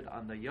liberated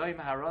on the Yom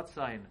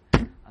HaRatzain,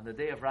 on the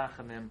day of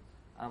Rachamim,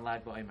 on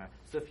Lag BaOmer.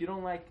 So if you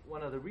don't like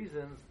one of the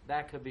reasons,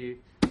 that could be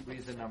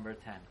reason number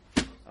 10.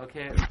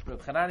 Okay,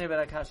 Reb Chananya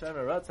ben Akash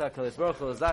Ratzah, Kadosh Baruch Hu